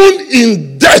 even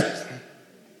in death,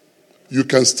 you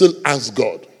can still ask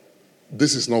God,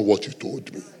 this is not what you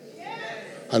told me.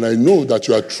 And I know that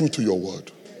you are true to your word.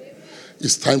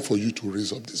 It's time for you to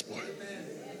raise up this boy.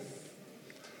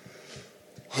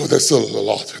 Oh, there's still a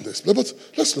lot in this. But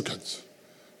let's look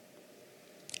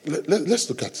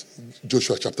at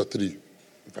Joshua chapter 3,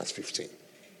 verse 15.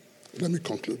 Let me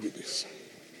conclude with this.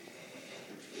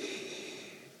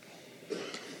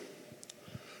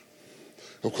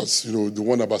 Of course, the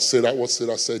one about Sarah, what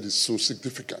Sarah said is so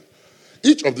significant.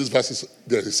 Each of these verses,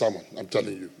 there is a sermon, I'm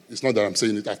telling you. It's not that I'm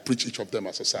saying it, I've preached each of them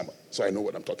as a sermon, so I know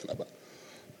what I'm talking about.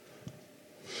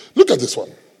 Look at this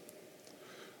one.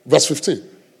 Verse 15.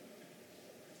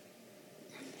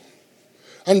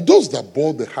 And those that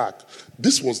bore the ark,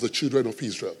 this was the children of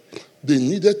Israel. They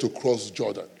needed to cross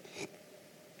Jordan.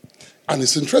 And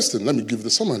it's interesting, let me give the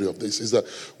summary of this, is that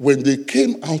when they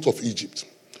came out of Egypt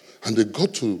and they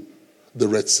got to the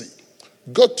Red Sea,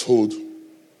 God told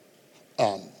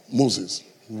Moses,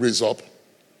 raise up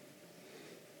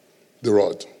the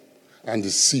rod and the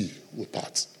sea will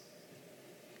part.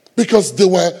 Because they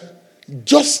were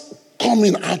just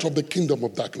coming out of the kingdom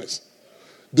of darkness.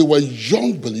 They were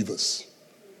young believers.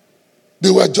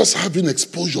 They were just having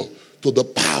exposure to the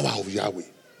power of Yahweh.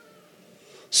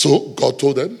 So God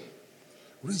told them,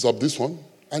 raise up this one,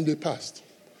 and they passed.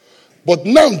 But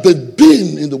now they've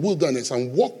been in the wilderness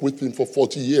and walked with him for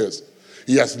 40 years.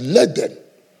 He has led them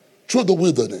through the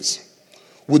wilderness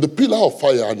with the pillar of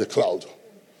fire and the cloud.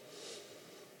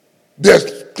 Their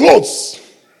clothes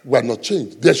were not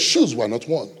changed. Their shoes were not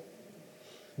worn.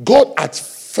 God had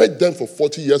fed them for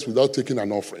 40 years without taking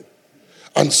an offering.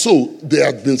 And so there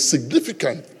have been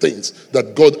significant things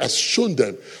that God has shown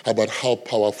them about how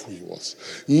powerful he was.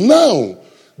 Now,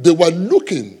 they were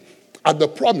looking at the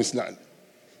promised land,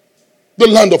 the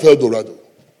land of El Dorado,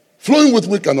 flowing with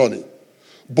milk and honey.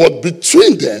 But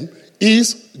between them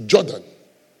is Jordan.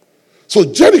 So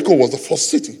Jericho was the first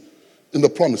city in the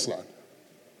promised land.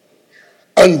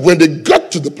 And when they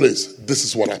got to the place, this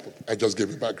is what happened. I just gave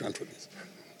you background for this.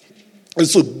 And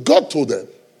so God told them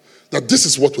that this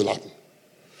is what will happen.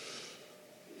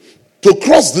 To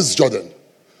cross this Jordan,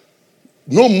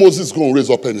 no Moses going to raise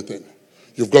up anything.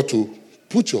 You've got to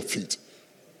put your feet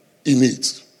in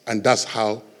it, and that's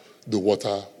how the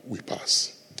water will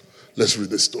pass. Let's read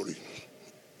this story.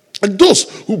 And those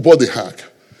who bore the ark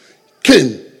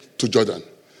came to Jordan,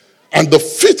 and the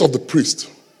feet of the priest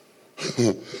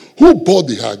who bore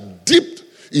the ark dipped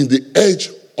in the edge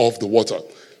of the water.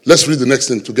 Let's read the next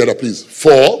thing together, please.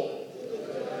 For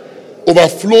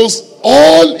overflows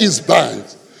all his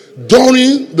banks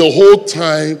during the whole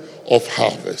time of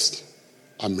harvest.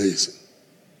 Amazing.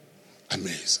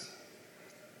 Amazing.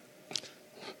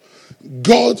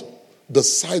 God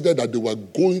decided that they were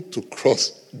going to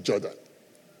cross Jordan.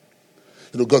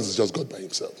 God is just God by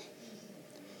himself.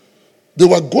 They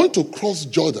were going to cross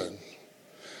Jordan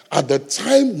at the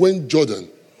time when Jordan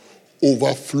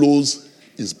overflows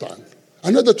his bank.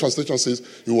 Another translation says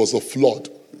it was a flood.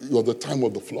 It was the time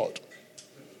of the flood.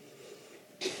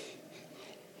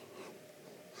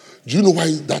 Do you know why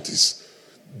that is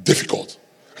difficult?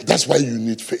 That's why you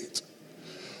need faith.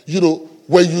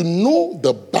 When you know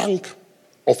the bank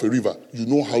of a river, you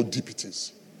know how deep it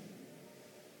is.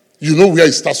 You know where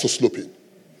it starts to sloping.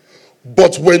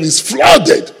 But when it's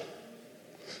flooded,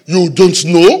 you don't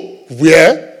know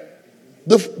where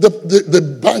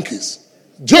the bank is.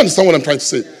 Do you understand what I'm trying to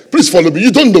say? Please follow me.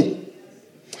 You don't know.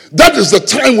 That is the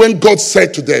time when God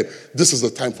said to them, this is the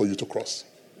time for you to cross.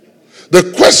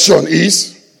 The question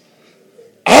is,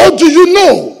 how do you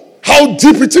know how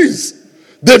deep it is?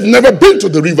 They've never been to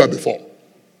the river before.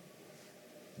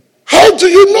 How do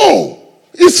you know?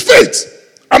 It's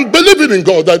faith. I'm believing in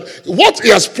God that what he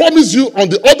has promised you on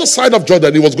the other side of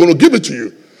Jordan, he was going to give it to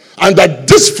you. And that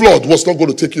this flood was not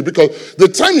going to take you, because the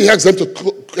time he asked them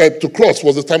to cross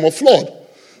was the time of flood.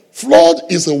 Flood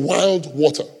is a wild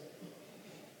water.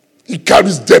 It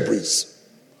carries debris.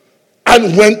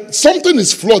 And when something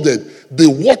is flooded, the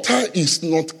water is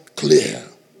not clear.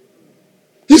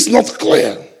 It's not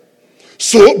clear.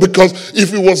 So, because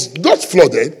if it was not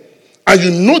flooded, and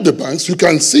you know the banks, you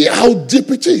can see how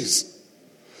deep it is.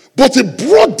 But it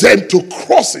brought them to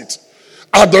cross it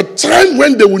at the time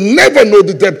when they will never know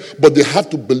the depth, but they have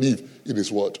to believe in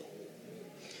his word.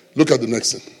 Look at the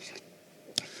next thing.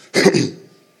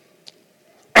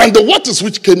 And the waters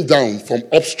which came down from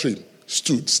upstream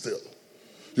stood still.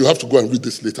 You have to go and read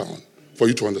this later on for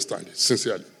you to understand it,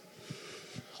 sincerely.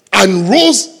 And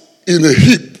rose in a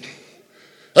heap.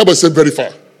 Everybody say very far.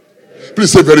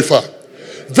 Please say very far.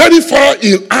 Very far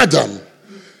in Adam,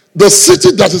 the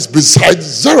city that is beside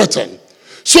Zaratan.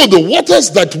 So the waters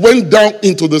that went down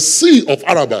into the sea of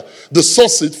Arabah, the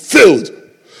source it failed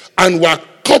and were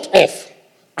cut off,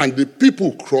 and the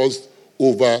people crossed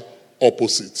over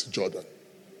opposite Jordan,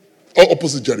 or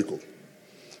opposite Jericho.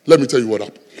 Let me tell you what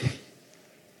happened.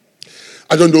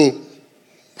 I don't know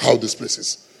how this place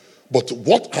is, but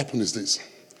what happened is this.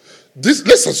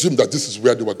 Let's assume that this is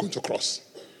where they were going to cross.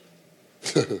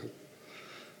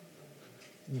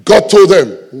 God told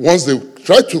them once they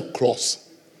tried to cross,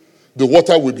 the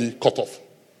water will be cut off.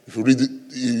 If you read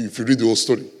the whole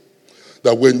story,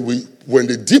 that when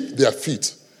they dip their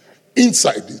feet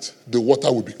inside it, the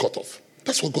water will be cut off.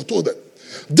 That's what God told them.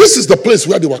 This is the place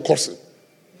where they were crossing.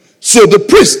 So the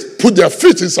priest put their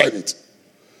feet inside it.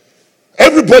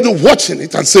 Everybody watching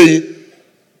it and saying,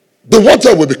 the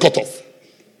water will be cut off.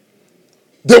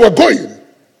 They were going,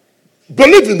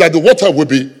 believing that the water will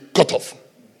be cut off.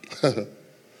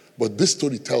 But this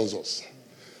story tells us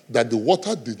that the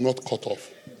water did not cut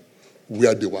off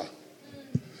where they were.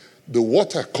 The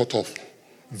water cut off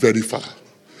very far.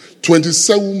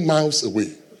 27 miles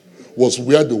away was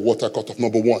where the water cut off.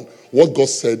 Number one, what God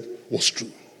said was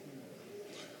true.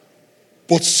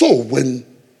 But so when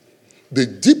they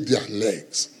dipped their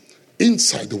legs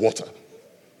inside the water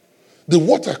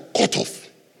cut off,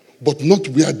 but not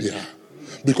where they are.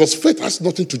 Because faith has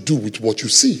nothing to do with what you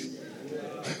see.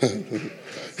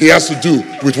 It has to do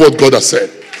with what God has said.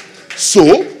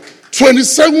 So,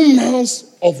 27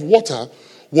 miles of water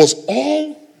was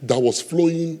all that was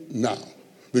flowing now,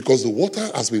 because the water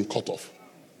has been cut off.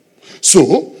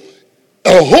 So,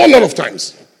 a whole lot of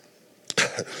times,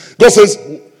 God says,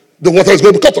 the water is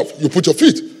going to be cut off. You put your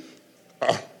feet.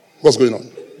 What's going on?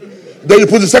 Then you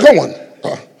put the second one.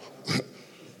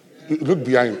 Look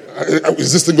behind.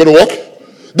 Is this thing going to work?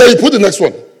 Then you put the next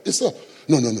one. It's not.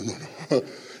 No.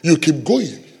 You keep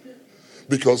going.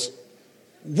 Because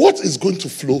what is going to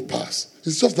flow past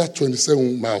is just that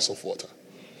 27 miles of water.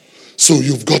 So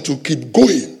you've got to keep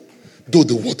going, though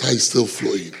the water is still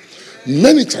flowing.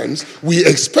 Many times we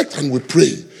expect and we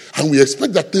pray, and we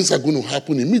expect that things are going to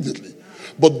happen immediately.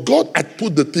 But God had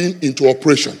put the thing into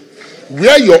operation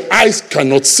where your eyes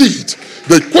cannot see it.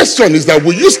 The question is that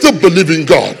will you still believe in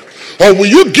God? Or will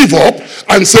you give up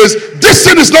and says, this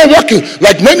thing is not working?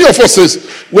 Like many of us says,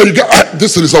 when you get,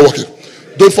 this thing is not working.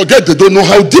 Don't forget, they don't know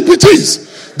how deep it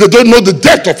is. They don't know the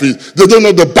depth of it. They don't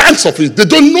know the banks of it. They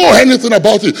don't know anything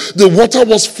about it. The water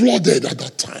was flooded at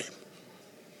that time.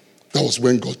 That was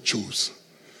when God chose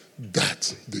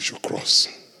that they should cross.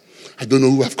 I don't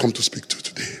know who I've come to speak to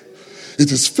today.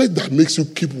 It is faith that makes you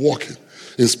keep walking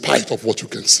in spite of what you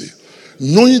can see.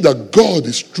 Knowing that God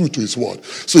is true to his word.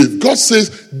 So if God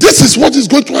says, this is what is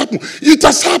going to happen, it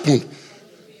has happened.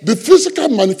 The physical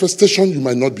manifestation, you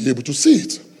might not be able to see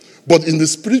it. But in the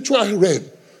spiritual realm,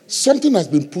 something has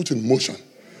been put in motion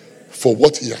for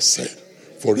what he has said.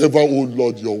 Forever, O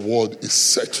Lord, your word is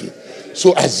settled.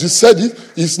 So as you said it,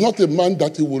 he's not a man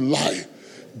that he will lie.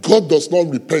 God does not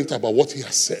repent about what he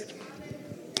has said.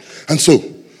 And so,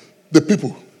 the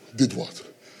people did what?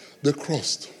 They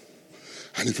crossed.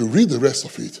 And if you read the rest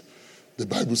of it, the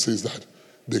Bible says that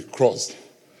they crossed.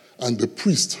 And the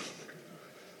priest,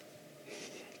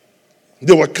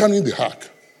 they were carrying the ark.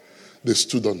 They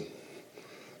stood on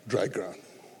dry ground.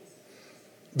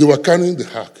 They were carrying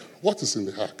the ark. What is in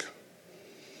the ark?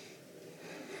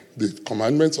 The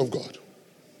commandments of God.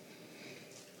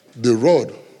 The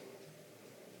rod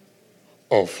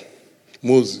of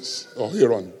Moses or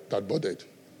Aaron that budded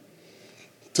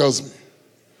tells me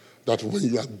that when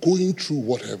you are going through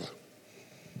whatever,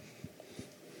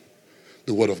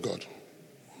 the word of God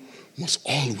must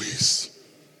always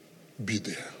be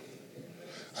there.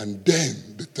 And then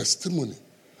the testimony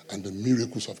and the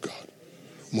miracles of God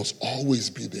must always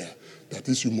be there. That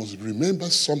is, you must remember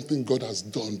something God has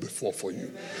done before for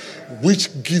you,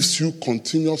 which gives you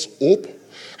continuous hope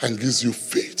and gives you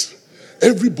faith.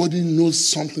 Everybody knows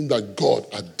something that God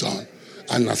had done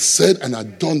and has said and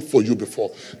had done for you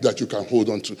before that you can hold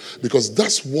on to. Because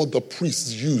that's what the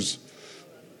priests used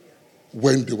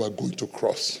when they were going to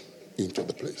cross into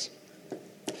the place.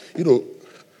 You know,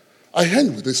 I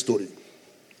end with this story.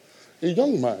 A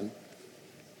young man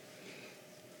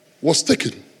was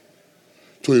taken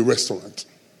to a restaurant.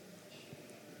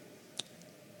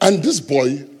 And this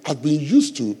boy had been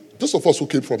used to, those of us who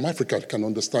came from Africa can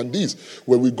understand this,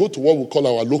 when we go to what we call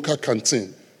our local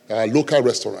canteen, our local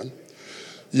restaurant,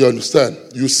 you understand,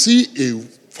 you see a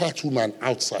fat woman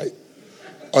outside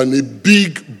and a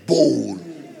big bowl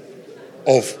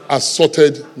of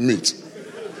assorted meat.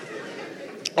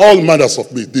 All manners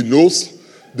of meat, the nose,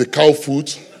 the cow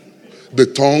foot, the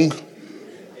tongue,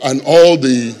 and all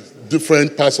the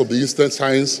different parts of the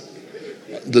intestines,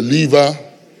 the liver,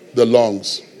 the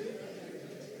lungs.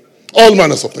 All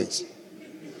manners of things.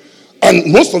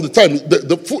 And most of the time,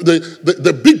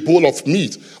 the big bowl of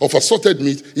meat, of assorted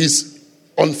meat, is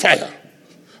on fire.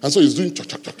 And so he's doing chok,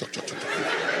 chok, chok, chok, chok, chok, chok,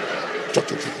 chok,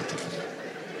 chok, chok, chok.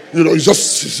 You know, it's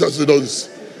just you know, it's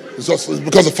just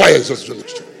because the fire is just.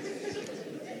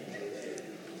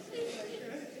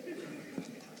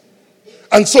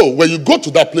 And so when you go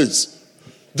to that place,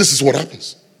 this is what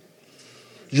happens.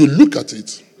 You look at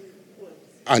it,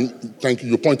 and thank you,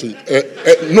 you point to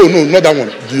it. No, not that one.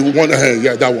 You want,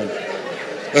 yeah, that one.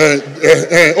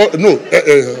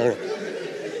 All right.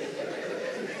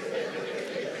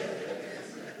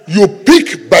 You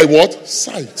pick by what?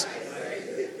 Sight.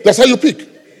 That's how you pick.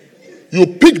 You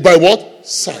pick by what?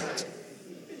 Sight.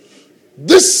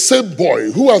 This same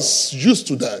boy who was used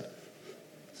to that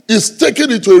is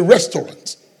taken into a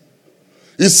restaurant.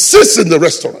 He sits in the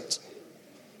restaurant.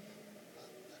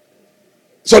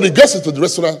 So he gets into the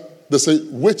restaurant, they say,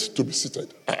 wait to be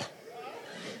seated.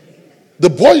 The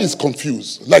boy is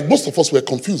confused, like most of us were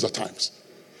confused at times.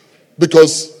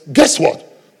 Because guess what?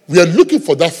 We are looking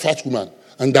for that fat woman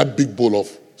and that big bowl of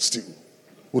stew.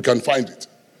 We can find it.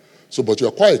 So, but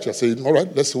you're quiet, you're saying, all right,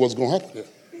 let's see what's going to happen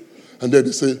here. And then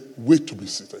they say, wait to be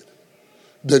seated.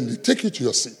 Then they take you to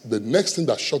your seat. The next thing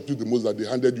that shocked you the most is that they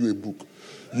handed you a book.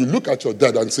 You look at your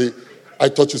dad and say, I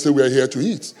thought you said we are here to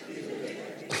eat.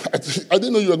 I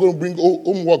didn't know you were going to bring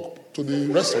homework to the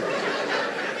restaurant.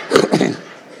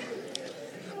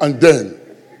 And then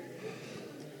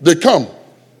they come.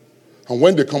 And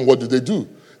when they come, what do?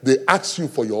 They ask you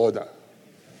for your order.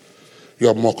 You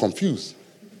are more confused.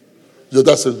 Your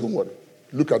dad says, don't worry.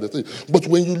 Look at the thing. But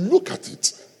when you look at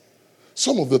it,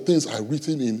 some of the things are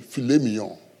written in filet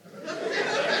mignon,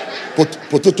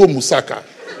 potato moussaka,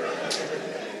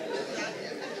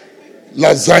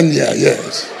 lasagna,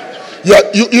 yes.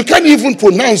 You can't even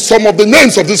pronounce some of the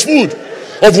names of this food,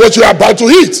 of what you're about to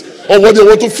eat, or what they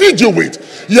want to feed you with.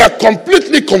 You are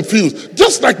completely confused.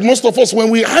 Just like most of us, when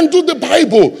we handle the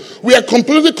Bible, we are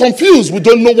completely confused. We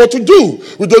don't know what to do.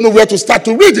 We don't know where to start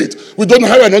to read it. We don't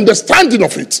have an understanding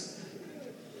of it.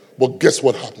 But guess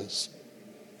what happens?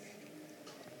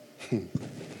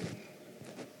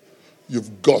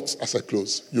 You've got, as I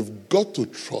close, you've got to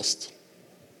trust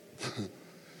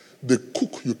the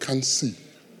cook you can't see,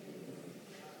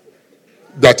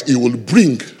 that he will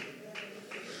bring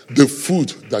the food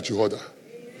that you order.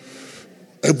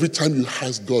 Every time you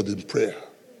ask God in prayer,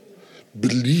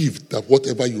 believe that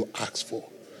whatever you ask for,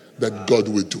 that God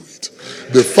will do it.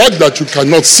 The fact that you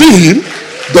cannot see him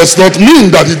does not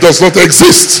mean that he does not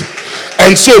exist.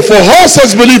 And so for us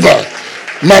as believers,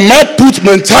 mama put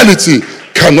mentality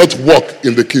cannot work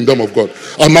in the kingdom of God.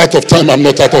 I'm out of time. I'm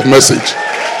not out of message.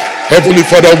 Heavenly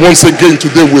Father, once again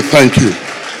today we thank you.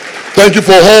 Thank you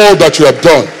for all that you have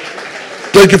done.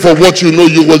 Thank you for what you know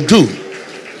you will do.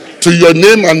 To your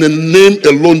name and the name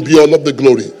alone be all of the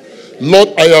glory. Lord,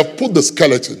 I have put the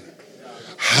skeleton,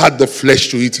 had the flesh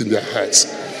to eat in their hearts.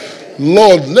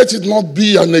 Lord, let it not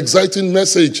be an exciting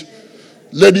message.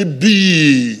 Let it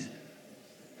be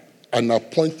an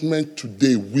appointment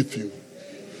today with you.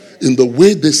 In the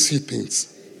way they see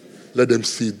things, let them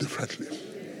see it differently.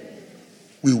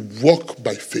 We walk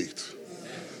by faith,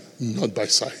 not by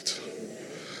sight.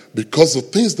 Because the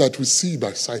things that we see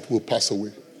by sight will pass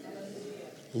away.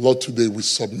 Lord, today we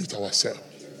submit ourselves.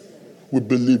 We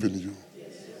believe in you.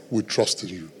 We trust in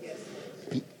you.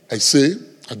 I say,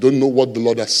 I don't know what the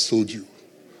Lord has told you.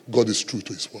 God is true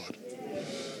to his word.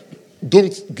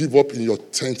 Don't give up in your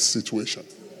tense situation.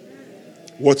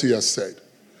 What he has said,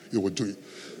 he will do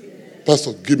it.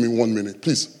 Pastor, give me 1 minute.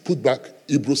 Please put back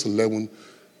Hebrews 11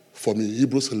 for me.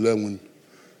 Hebrews 11.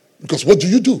 Because what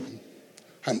do?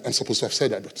 I'm supposed to have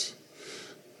said that, but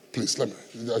please,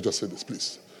 I just say this,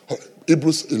 please. All right.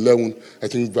 Hebrews 11, I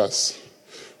think verse,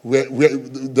 where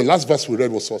the last verse we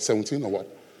read was what, 17 or what?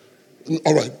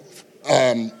 All right.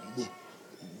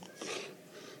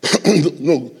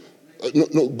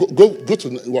 Go to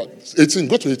what? 18.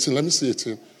 Go to 18. Let me see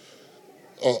 18.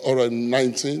 All right,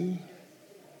 19.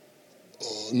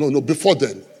 No, before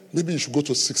then. Maybe you should go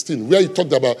to 16, where he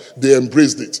talked about they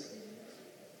embraced it.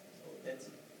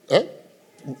 Huh?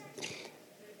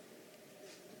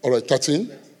 All right, 13.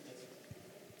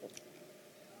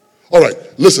 All right,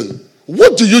 listen.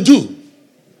 What do you do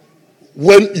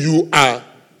when you are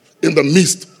in the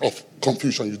midst of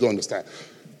confusion? You don't understand.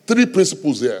 3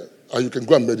 principles here, and you can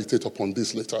go and meditate upon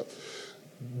this later.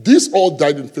 These all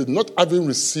died in faith, not having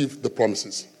received the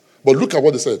promises. But look at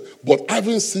what they said. But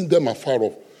having seen them afar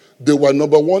off, they were,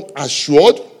 number 1,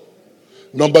 assured.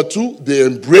 Number 2, they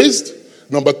embraced.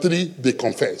 Number 3, they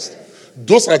confessed.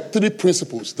 Those are 3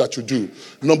 principles that you do.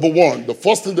 Number 1, the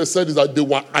first thing they said is that they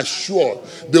were assured.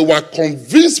 They were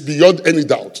convinced beyond any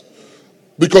doubt.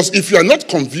 Because if you are not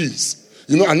convinced,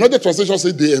 another translation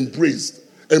says they embraced.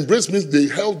 Embrace means they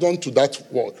held on to that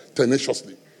word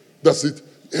tenaciously. That's it.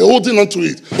 Holding on to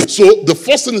it. So the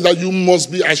first thing is that you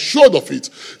must be assured of it.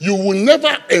 You will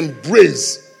never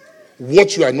embrace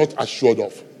what you are not assured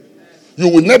of. You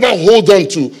will never hold on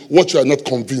to what you are not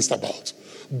convinced about.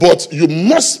 But you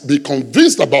must be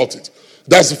convinced about it.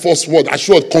 That's the first word,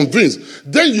 assured, convinced.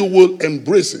 Then you will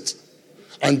embrace it.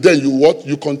 And then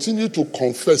you continue to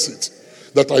confess it.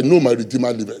 That I know my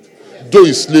Redeemer liveth. Though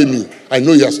he slay me, I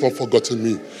know he has not forgotten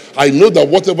me. I know that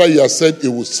whatever he has said, he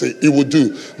will say, he will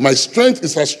do. My strength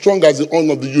is as strong as the horn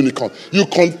of the unicorn. You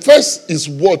confess his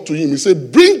word to him. He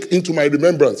said, bring into my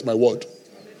remembrance my word.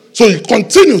 So you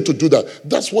continue to do that.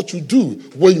 That's what you do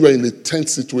when you are in a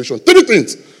tense situation. 3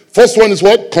 things. First one is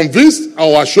what? Convinced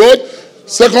or assured.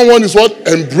 Second one is what?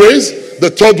 Embrace. The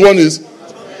third one is,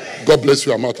 God bless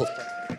you, I'm out of time.